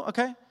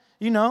 Okay?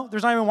 There's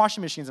not even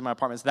washing machines in my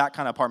apartment. It's that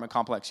kind of apartment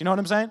complex. You know what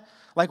I'm saying?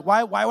 Like,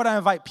 why would I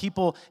invite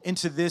people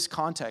into this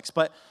context?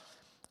 But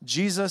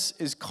Jesus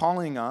is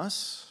calling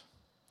us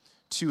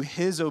to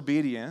his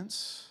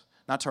obedience,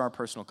 not to our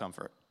personal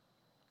comfort.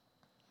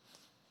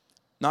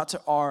 Not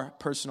to our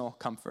personal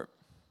comfort.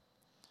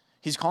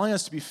 He's calling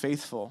us to be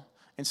faithful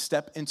and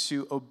step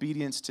into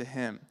obedience to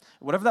him,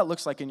 whatever that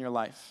looks like in your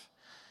life.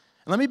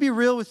 And let me be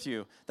real with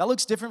you. That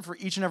looks different for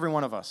each and every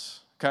one of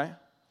us, okay?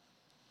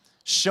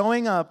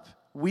 Showing up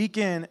week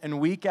in and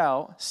week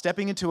out,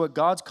 stepping into what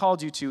God's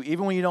called you to,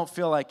 even when you don't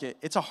feel like it,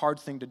 it's a hard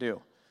thing to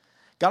do.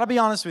 Gotta be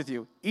honest with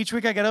you. Each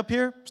week I get up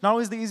here, it's not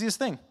always the easiest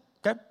thing,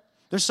 okay?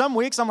 There's some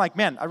weeks I'm like,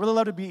 man, I'd really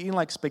love to be eating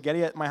like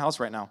spaghetti at my house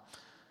right now,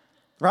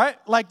 right?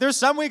 Like there's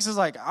some weeks it's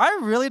like, I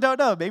really don't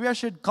know. Maybe I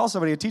should call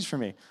somebody to teach for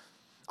me.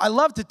 I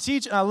love to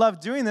teach and I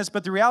love doing this,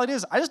 but the reality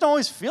is I just don't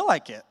always feel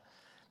like it.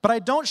 But I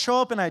don't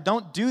show up and I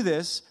don't do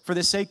this for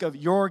the sake of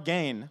your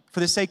gain, for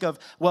the sake of,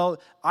 well,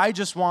 I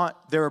just want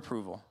their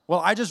approval.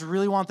 Well, I just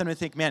really want them to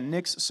think, man,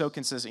 Nick's so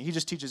consistent. He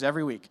just teaches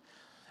every week.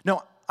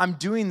 No, I'm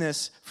doing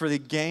this for the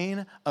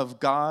gain of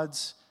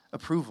God's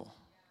approval.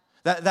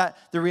 That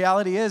the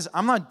reality is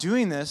I'm not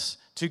doing this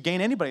to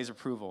gain anybody's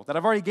approval, that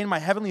I've already gained my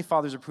Heavenly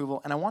Father's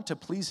approval and I want to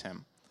please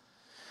Him.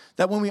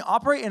 That when we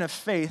operate in a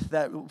faith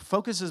that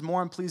focuses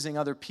more on pleasing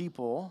other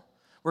people,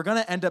 we're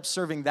going to end up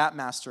serving that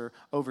master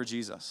over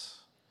Jesus.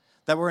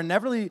 That we're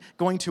inevitably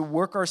going to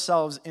work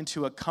ourselves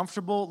into a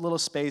comfortable little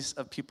space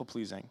of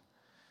people-pleasing.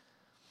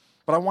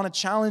 But I want to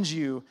challenge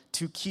you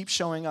to keep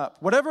showing up.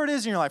 Whatever it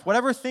is in your life,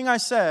 whatever thing I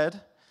said,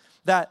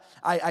 that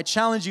I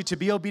challenge you to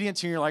be obedient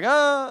to, and you're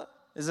like,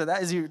 is it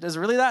that? Is it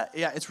really that?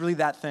 Yeah, it's really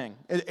that thing.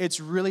 It's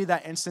really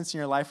that instance in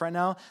your life right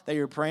now that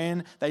you're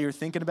praying, that you're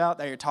thinking about,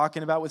 that you're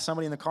talking about with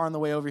somebody in the car on the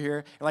way over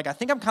here. You're like, I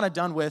think I'm kind of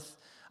done with.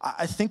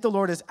 I think the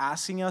Lord is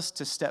asking us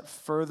to step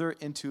further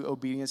into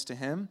obedience to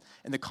Him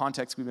in the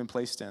context we've been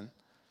placed in.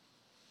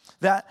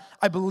 That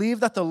I believe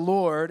that the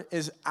Lord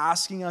is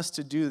asking us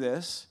to do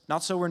this,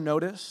 not so we're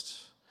noticed,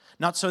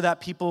 not so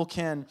that people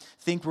can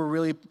think we're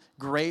really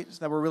great,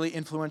 that we're really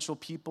influential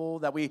people,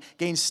 that we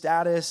gain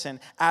status and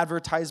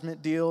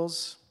advertisement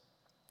deals,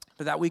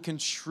 but that we can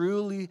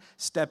truly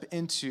step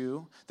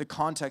into the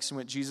context in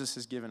which Jesus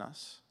has given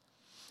us.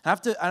 I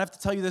have to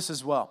tell you this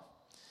as well.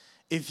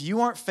 If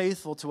you aren't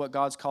faithful to what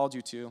God's called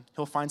you to,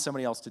 He'll find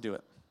somebody else to do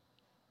it.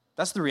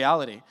 That's the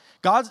reality.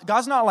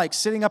 God's not like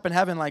sitting up in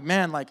heaven like,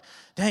 man, like,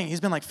 dang, he's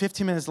been like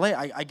 15 minutes late.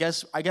 I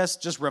guess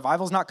just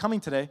revival's not coming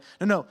today.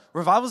 No,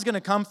 revival's going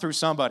to come through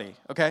somebody,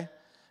 okay?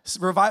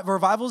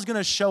 Revival's going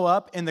to show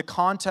up in the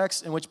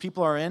context in which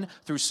people are in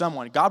through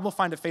someone. God will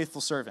find a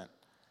faithful servant.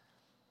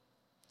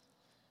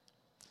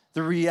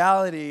 The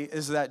reality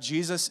is that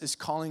Jesus is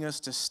calling us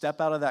to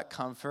step out of that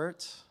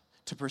comfort,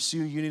 to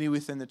pursue unity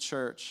within the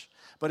church,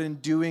 but in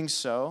doing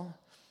so,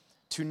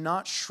 to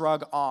not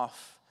shrug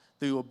off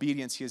the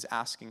obedience He is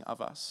asking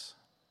of us.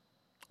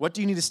 What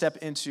do you need to step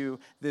into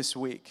this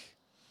week?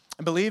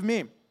 And believe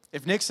me,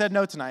 if Nick said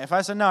no tonight, if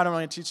I said no, I don't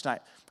want to teach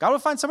tonight, God will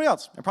find somebody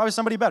else, and probably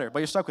somebody better, but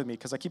you're stuck with me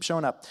because I keep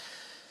showing up.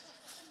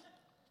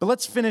 But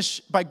let's finish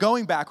by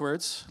going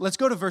backwards. Let's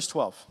go to verse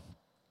 12.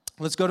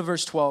 Let's go to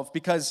verse 12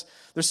 because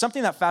there's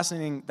something that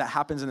fascinating that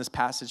happens in this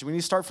passage. We need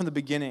to start from the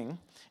beginning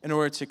in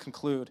order to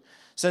conclude. It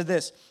says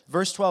this,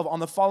 verse 12, on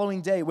the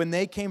following day, when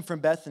they came from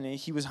Bethany,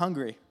 He was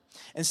hungry.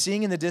 And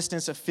seeing in the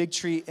distance a fig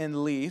tree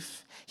in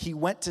leaf, He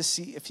went to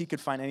see if He could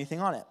find anything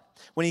on it.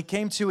 When He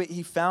came to it,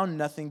 He found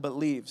nothing but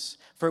leaves,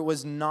 for it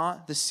was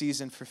not the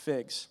season for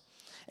figs.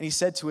 And He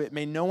said to it,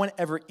 may no one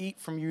ever eat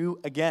from you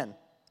again.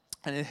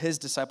 And His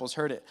disciples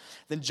heard it.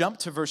 Then jump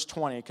to verse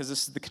 20, because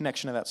this is the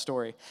connection of that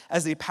story.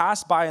 As they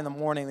passed by in the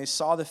morning, they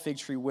saw the fig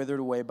tree withered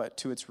away but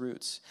to its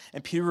roots.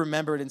 And Peter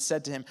remembered and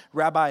said to Him,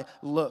 Rabbi,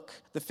 look,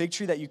 the fig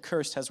tree that you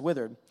cursed has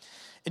withered.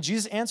 And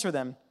Jesus answered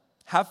them,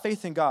 have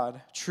faith in God.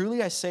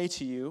 Truly I say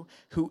to you,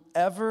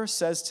 whoever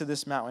says to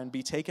this mountain,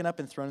 be taken up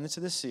and thrown into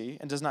the sea,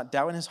 and does not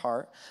doubt in his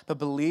heart, but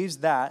believes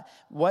that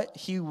what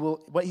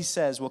he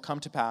says will come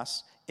to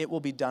pass, it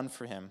will be done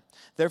for him.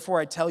 Therefore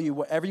I tell you,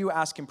 whatever you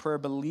ask in prayer,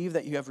 believe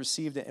that you have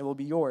received it, it will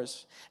be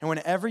yours. And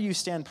whenever you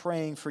stand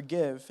praying,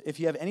 forgive if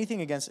you have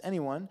anything against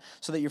anyone,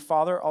 so that your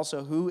Father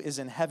also who is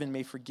in heaven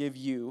may forgive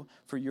you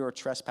for your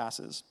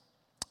trespasses.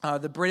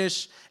 The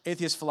British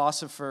atheist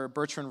philosopher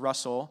Bertrand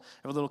Russell,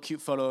 I have a little cute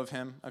photo of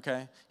him,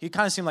 okay? He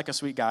kind of seemed like a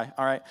sweet guy,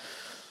 all right?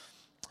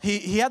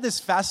 He had this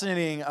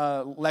fascinating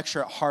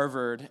lecture at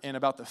Harvard in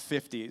about the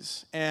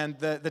 50s, and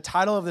the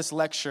title of this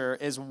lecture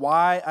is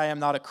Why I Am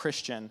Not a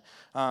Christian.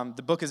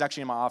 The book is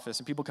actually in my office,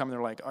 and people come and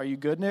they're like, are you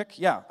good, Nick?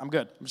 Yeah, I'm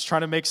good. I'm just trying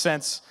to make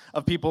sense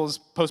of people's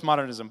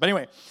postmodernism. But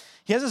anyway,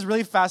 he has this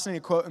really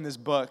fascinating quote in this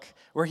book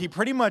where he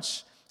pretty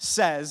much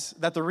says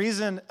that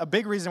a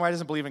big reason why he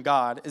doesn't believe in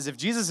God is if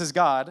Jesus is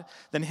God,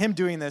 then him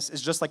doing this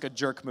is just like a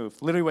jerk move.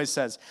 Literally what he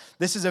says,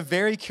 this is a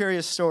very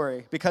curious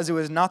story because it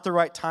was not the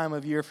right time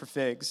of year for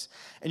figs,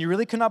 and you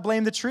really could not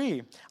blame the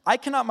tree. I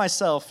cannot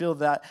myself feel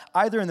that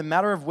either in the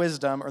matter of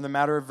wisdom or in the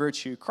matter of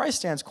virtue, Christ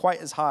stands quite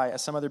as high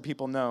as some other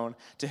people known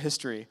to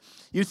history.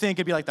 You'd think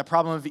it'd be like the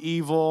problem of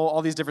evil,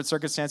 all these different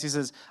circumstances. He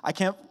says, I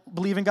can't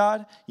believe in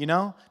God,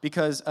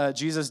 because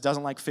Jesus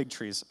doesn't like fig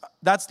trees.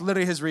 That's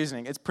literally his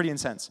reasoning. It's pretty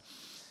intense.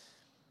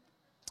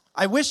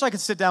 I wish I could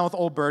sit down with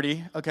old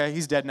Birdie. Okay,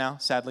 he's dead now,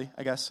 sadly,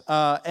 I guess.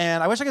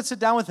 And I wish I could sit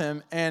down with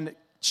him and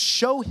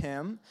show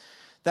him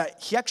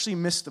that he actually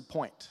missed the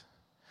point.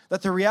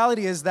 That the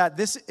reality is that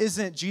this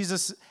isn't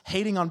Jesus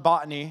hating on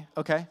botany,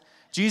 okay?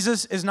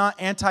 Jesus is not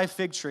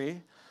anti-fig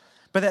tree,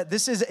 but that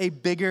this is a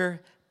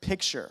bigger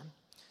picture.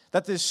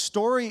 that this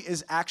story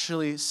is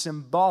actually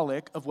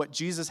symbolic of what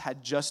Jesus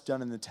had just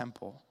done in the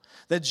temple.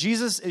 That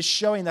Jesus is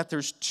showing that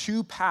there's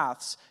two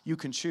paths you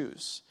can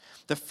choose.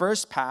 The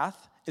first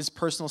path is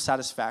personal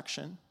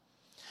satisfaction,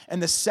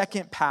 and the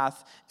second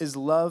path is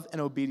love and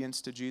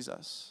obedience to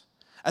Jesus.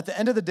 At the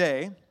end of the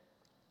day,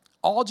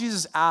 all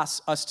Jesus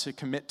asks us to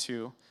commit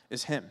to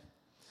is him.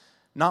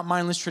 Not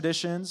mindless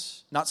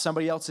traditions, not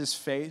somebody else's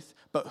faith,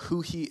 but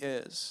who he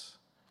is.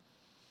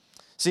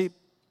 See,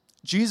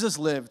 Jesus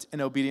lived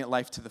an obedient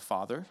life to the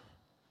Father.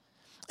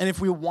 And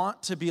if we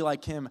want to be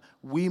like him,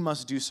 we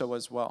must do so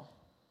as well.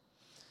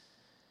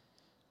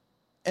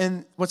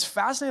 And what's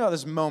fascinating about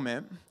this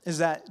moment is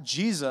that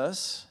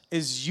Jesus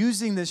is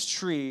using this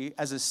tree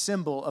as a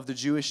symbol of the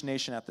Jewish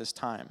nation at this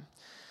time.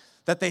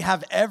 That they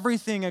have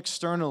everything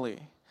externally,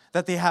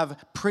 that they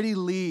have pretty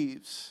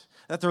leaves,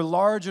 that they're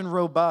large and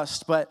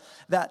robust, but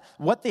that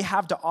what they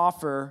have to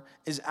offer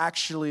is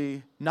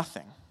actually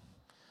nothing.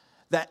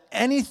 That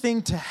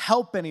anything to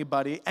help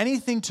anybody,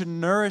 anything to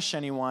nourish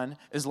anyone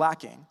is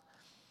lacking.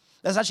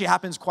 This actually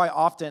happens quite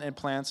often in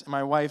plants. And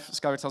my wife,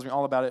 Skylar, tells me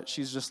all about it.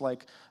 She's just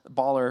like a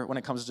baller when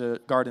it comes to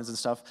gardens and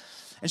stuff.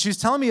 And she was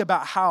telling me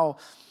about how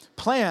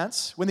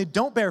plants, when they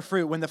don't bear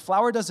fruit, when the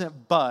flower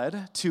doesn't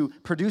bud to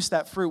produce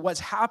that fruit, what's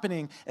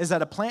happening is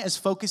that a plant is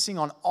focusing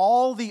on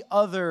all the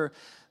other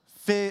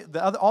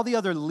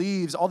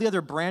leaves, all the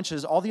other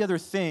branches, all the other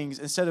things,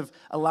 instead of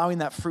allowing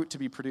that fruit to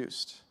be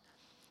produced.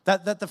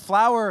 That the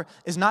flower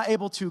is not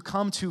able to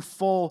come to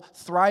full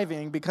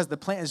thriving because the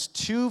plant is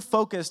too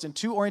focused and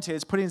too oriented.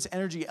 It's putting its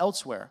energy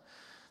elsewhere.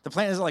 The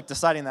plant isn't like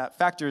deciding that.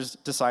 Factors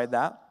decide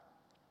that.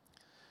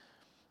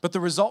 But the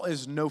result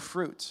is no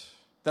fruit.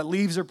 That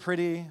leaves are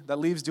pretty. That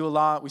leaves do a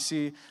lot. We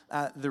see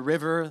at the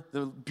river,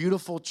 the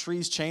beautiful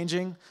trees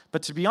changing.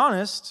 But to be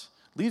honest,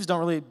 leaves don't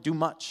really do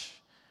much.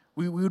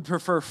 We would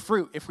prefer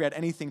fruit if we had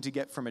anything to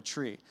get from a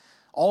tree.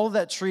 All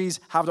that trees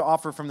have to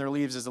offer from their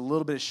leaves is a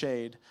little bit of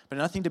shade, but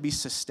nothing to be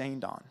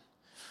sustained on.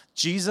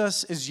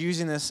 Jesus is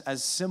using this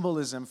as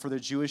symbolism for the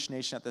Jewish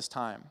nation at this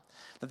time.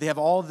 That they have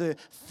all the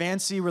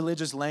fancy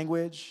religious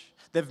language.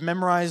 They've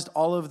memorized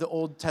all of the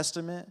Old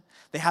Testament.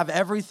 They have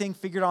everything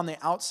figured on the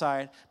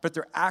outside, but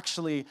they're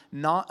actually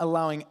not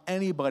allowing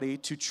anybody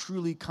to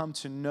truly come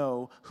to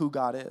know who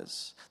God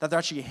is. That they're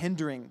actually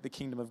hindering the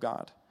kingdom of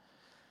God.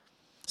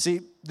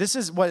 See, this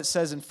is what it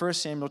says in 1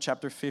 Samuel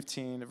chapter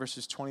 15,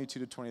 verses 22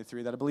 to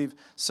 23, that I believe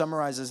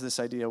summarizes this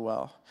idea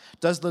well.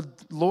 Does the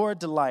Lord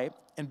delight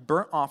in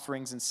burnt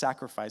offerings and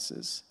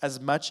sacrifices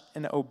as much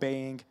in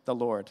obeying the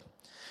Lord?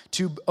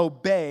 To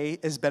obey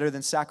is better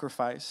than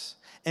sacrifice,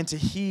 and to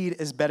heed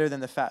is better than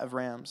the fat of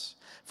rams.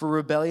 For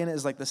rebellion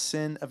is like the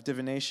sin of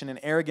divination, and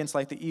arrogance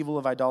like the evil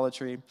of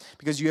idolatry,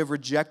 because you have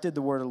rejected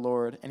the word of the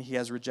Lord, and he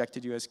has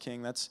rejected you as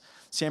king. That's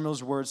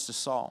Samuel's words to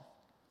Saul.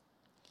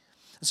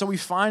 And so we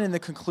find in the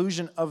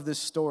conclusion of this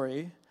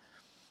story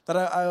that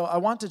I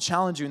want to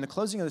challenge you in the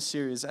closing of the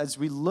series as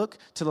we look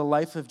to the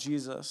life of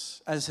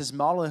Jesus as his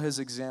model, his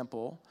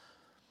example.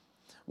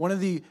 One of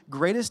the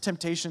greatest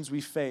temptations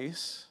we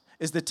face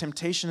is the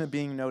temptation of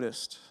being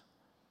noticed.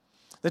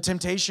 The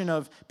temptation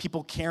of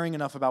people caring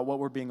enough about what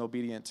we're being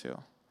obedient to.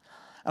 And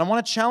I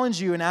want to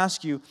challenge you and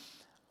ask you,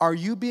 are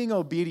you being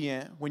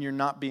obedient when you're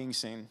not being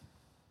seen?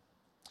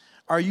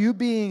 Are you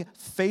being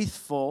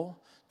faithful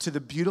to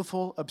the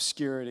beautiful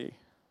obscurity?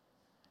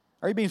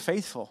 Are you being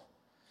faithful?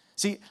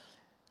 See,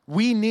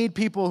 we need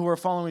people who are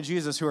following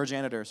Jesus who are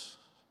janitors.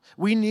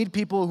 We need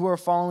people who are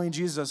following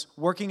Jesus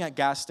working at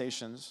gas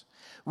stations.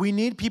 We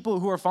need people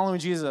who are following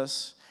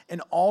Jesus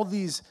in all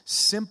these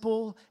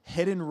simple,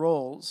 hidden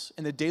roles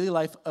in the daily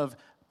life of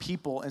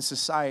people and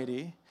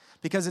society,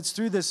 because it's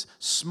through this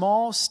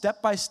small,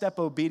 step-by-step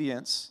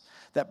obedience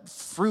that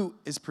fruit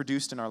is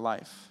produced in our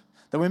life.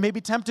 That we may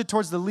be tempted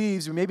towards the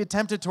leaves, we may be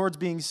tempted towards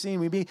being seen,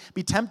 we may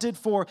be tempted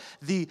for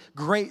the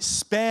great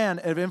span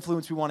of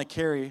influence we want to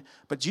carry,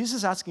 but Jesus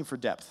is asking for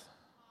depth.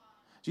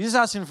 Jesus is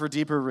asking for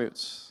deeper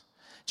roots.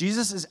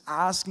 Jesus is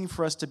asking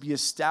for us to be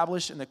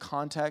established in the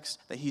context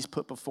that he's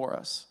put before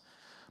us.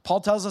 Paul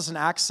tells us in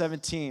Acts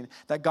 17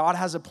 that God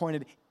has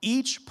appointed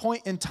each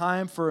point in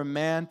time for a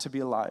man to be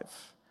alive.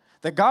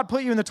 That God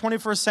put you in the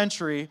 21st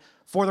century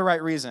for the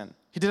right reason.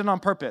 He did it on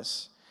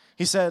purpose.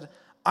 He said,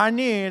 I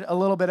need a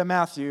little bit of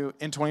Matthew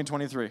in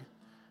 2023.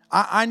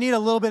 I need a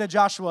little bit of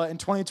Joshua in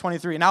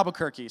 2023 in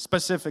Albuquerque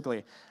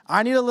specifically.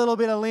 I need a little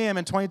bit of Liam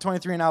in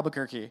 2023 in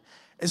Albuquerque.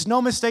 It's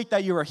no mistake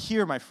that you are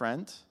here, my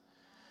friend.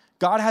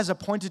 God has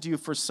appointed you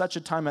for such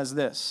a time as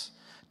this.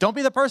 Don't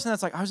be the person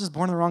that's like, I was just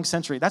born in the wrong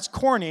century. That's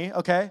corny,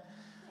 okay?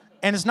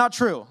 And it's not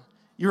true.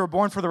 You were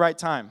born for the right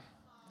time.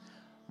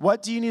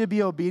 What do you need to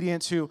be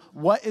obedient to?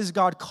 What is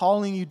God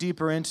calling you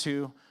deeper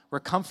into where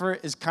comfort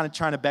is kind of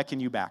trying to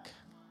beckon you back?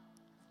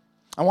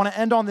 I want to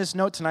end on this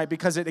note tonight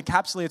because it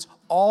encapsulates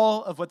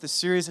all of what the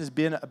series has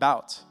been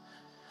about.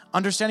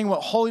 Understanding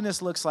what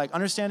holiness looks like,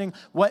 understanding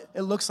what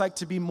it looks like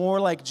to be more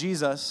like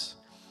Jesus.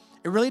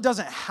 It really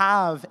doesn't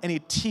have any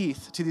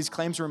teeth to these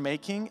claims we're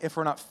making if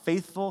we're not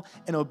faithful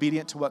and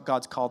obedient to what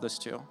God's called us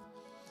to.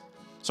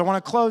 So I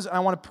want to close and I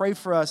want to pray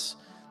for us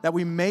that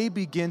we may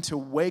begin to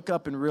wake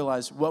up and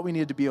realize what we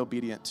need to be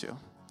obedient to.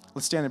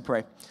 Let's stand and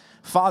pray.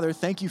 Father,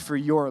 thank you for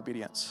your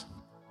obedience.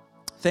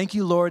 Thank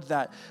you, Lord,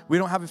 that we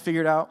don't have it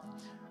figured out.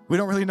 We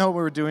don't really know what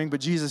we're doing, but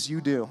Jesus,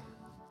 you do.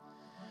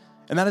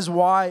 And that is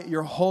why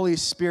your Holy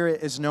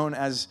Spirit is known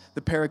as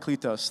the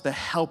Parakletos, the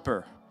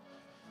helper.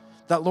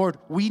 That, Lord,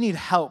 we need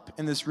help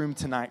in this room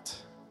tonight.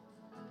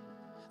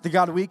 That,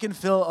 God, we can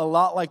feel a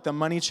lot like the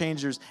money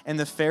changers and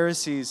the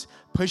Pharisees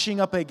pushing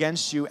up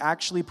against you,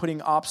 actually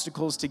putting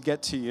obstacles to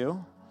get to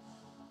you.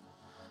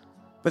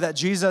 But that,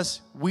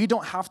 Jesus, we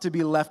don't have to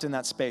be left in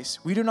that space.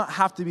 We do not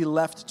have to be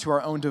left to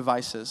our own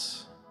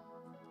devices.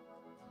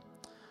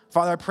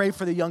 Father, I pray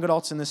for the young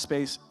adults in this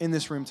space, in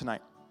this room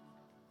tonight.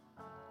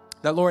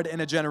 That, Lord, in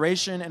a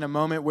generation, in a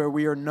moment where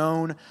we are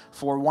known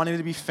for wanting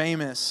to be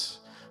famous,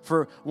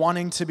 for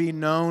wanting to be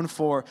known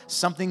for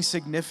something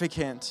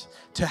significant,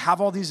 to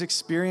have all these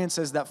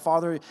experiences, that,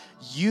 Father,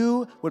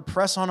 you would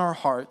press on our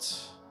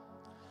hearts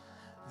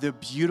the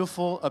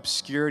beautiful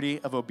obscurity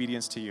of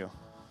obedience to you.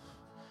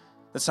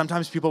 That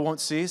sometimes people won't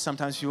see,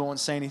 sometimes people won't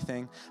say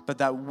anything, but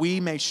that we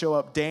may show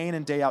up day in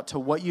and day out to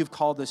what you've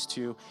called us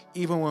to,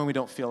 even when we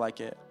don't feel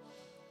like it.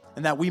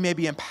 And that we may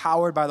be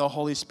empowered by the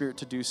Holy Spirit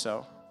to do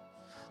so.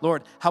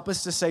 Lord, help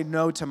us to say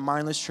no to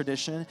mindless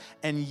tradition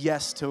and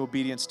yes to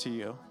obedience to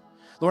you.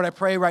 Lord, I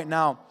pray right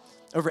now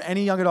over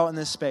any young adult in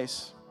this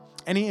space,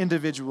 any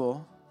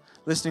individual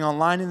listening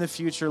online in the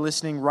future,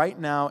 listening right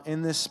now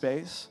in this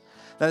space,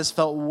 that has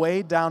felt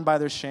weighed down by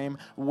their shame,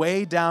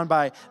 weighed down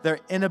by their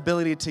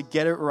inability to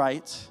get it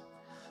right,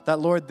 that,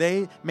 Lord,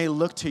 they may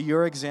look to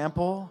your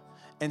example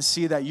and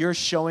see that you're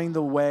showing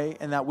the way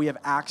and that we have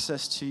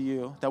access to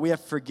you, that we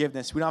have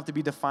forgiveness. We don't have to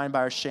be defined by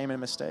our shame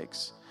and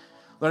mistakes.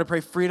 Lord, I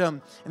pray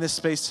freedom in this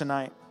space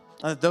tonight,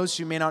 and that those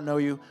who may not know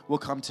you will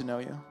come to know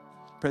you.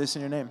 I pray this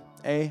in your name.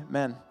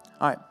 Amen.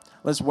 All right,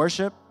 let's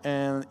worship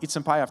and eat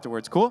some pie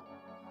afterwards. Cool?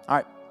 All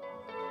right.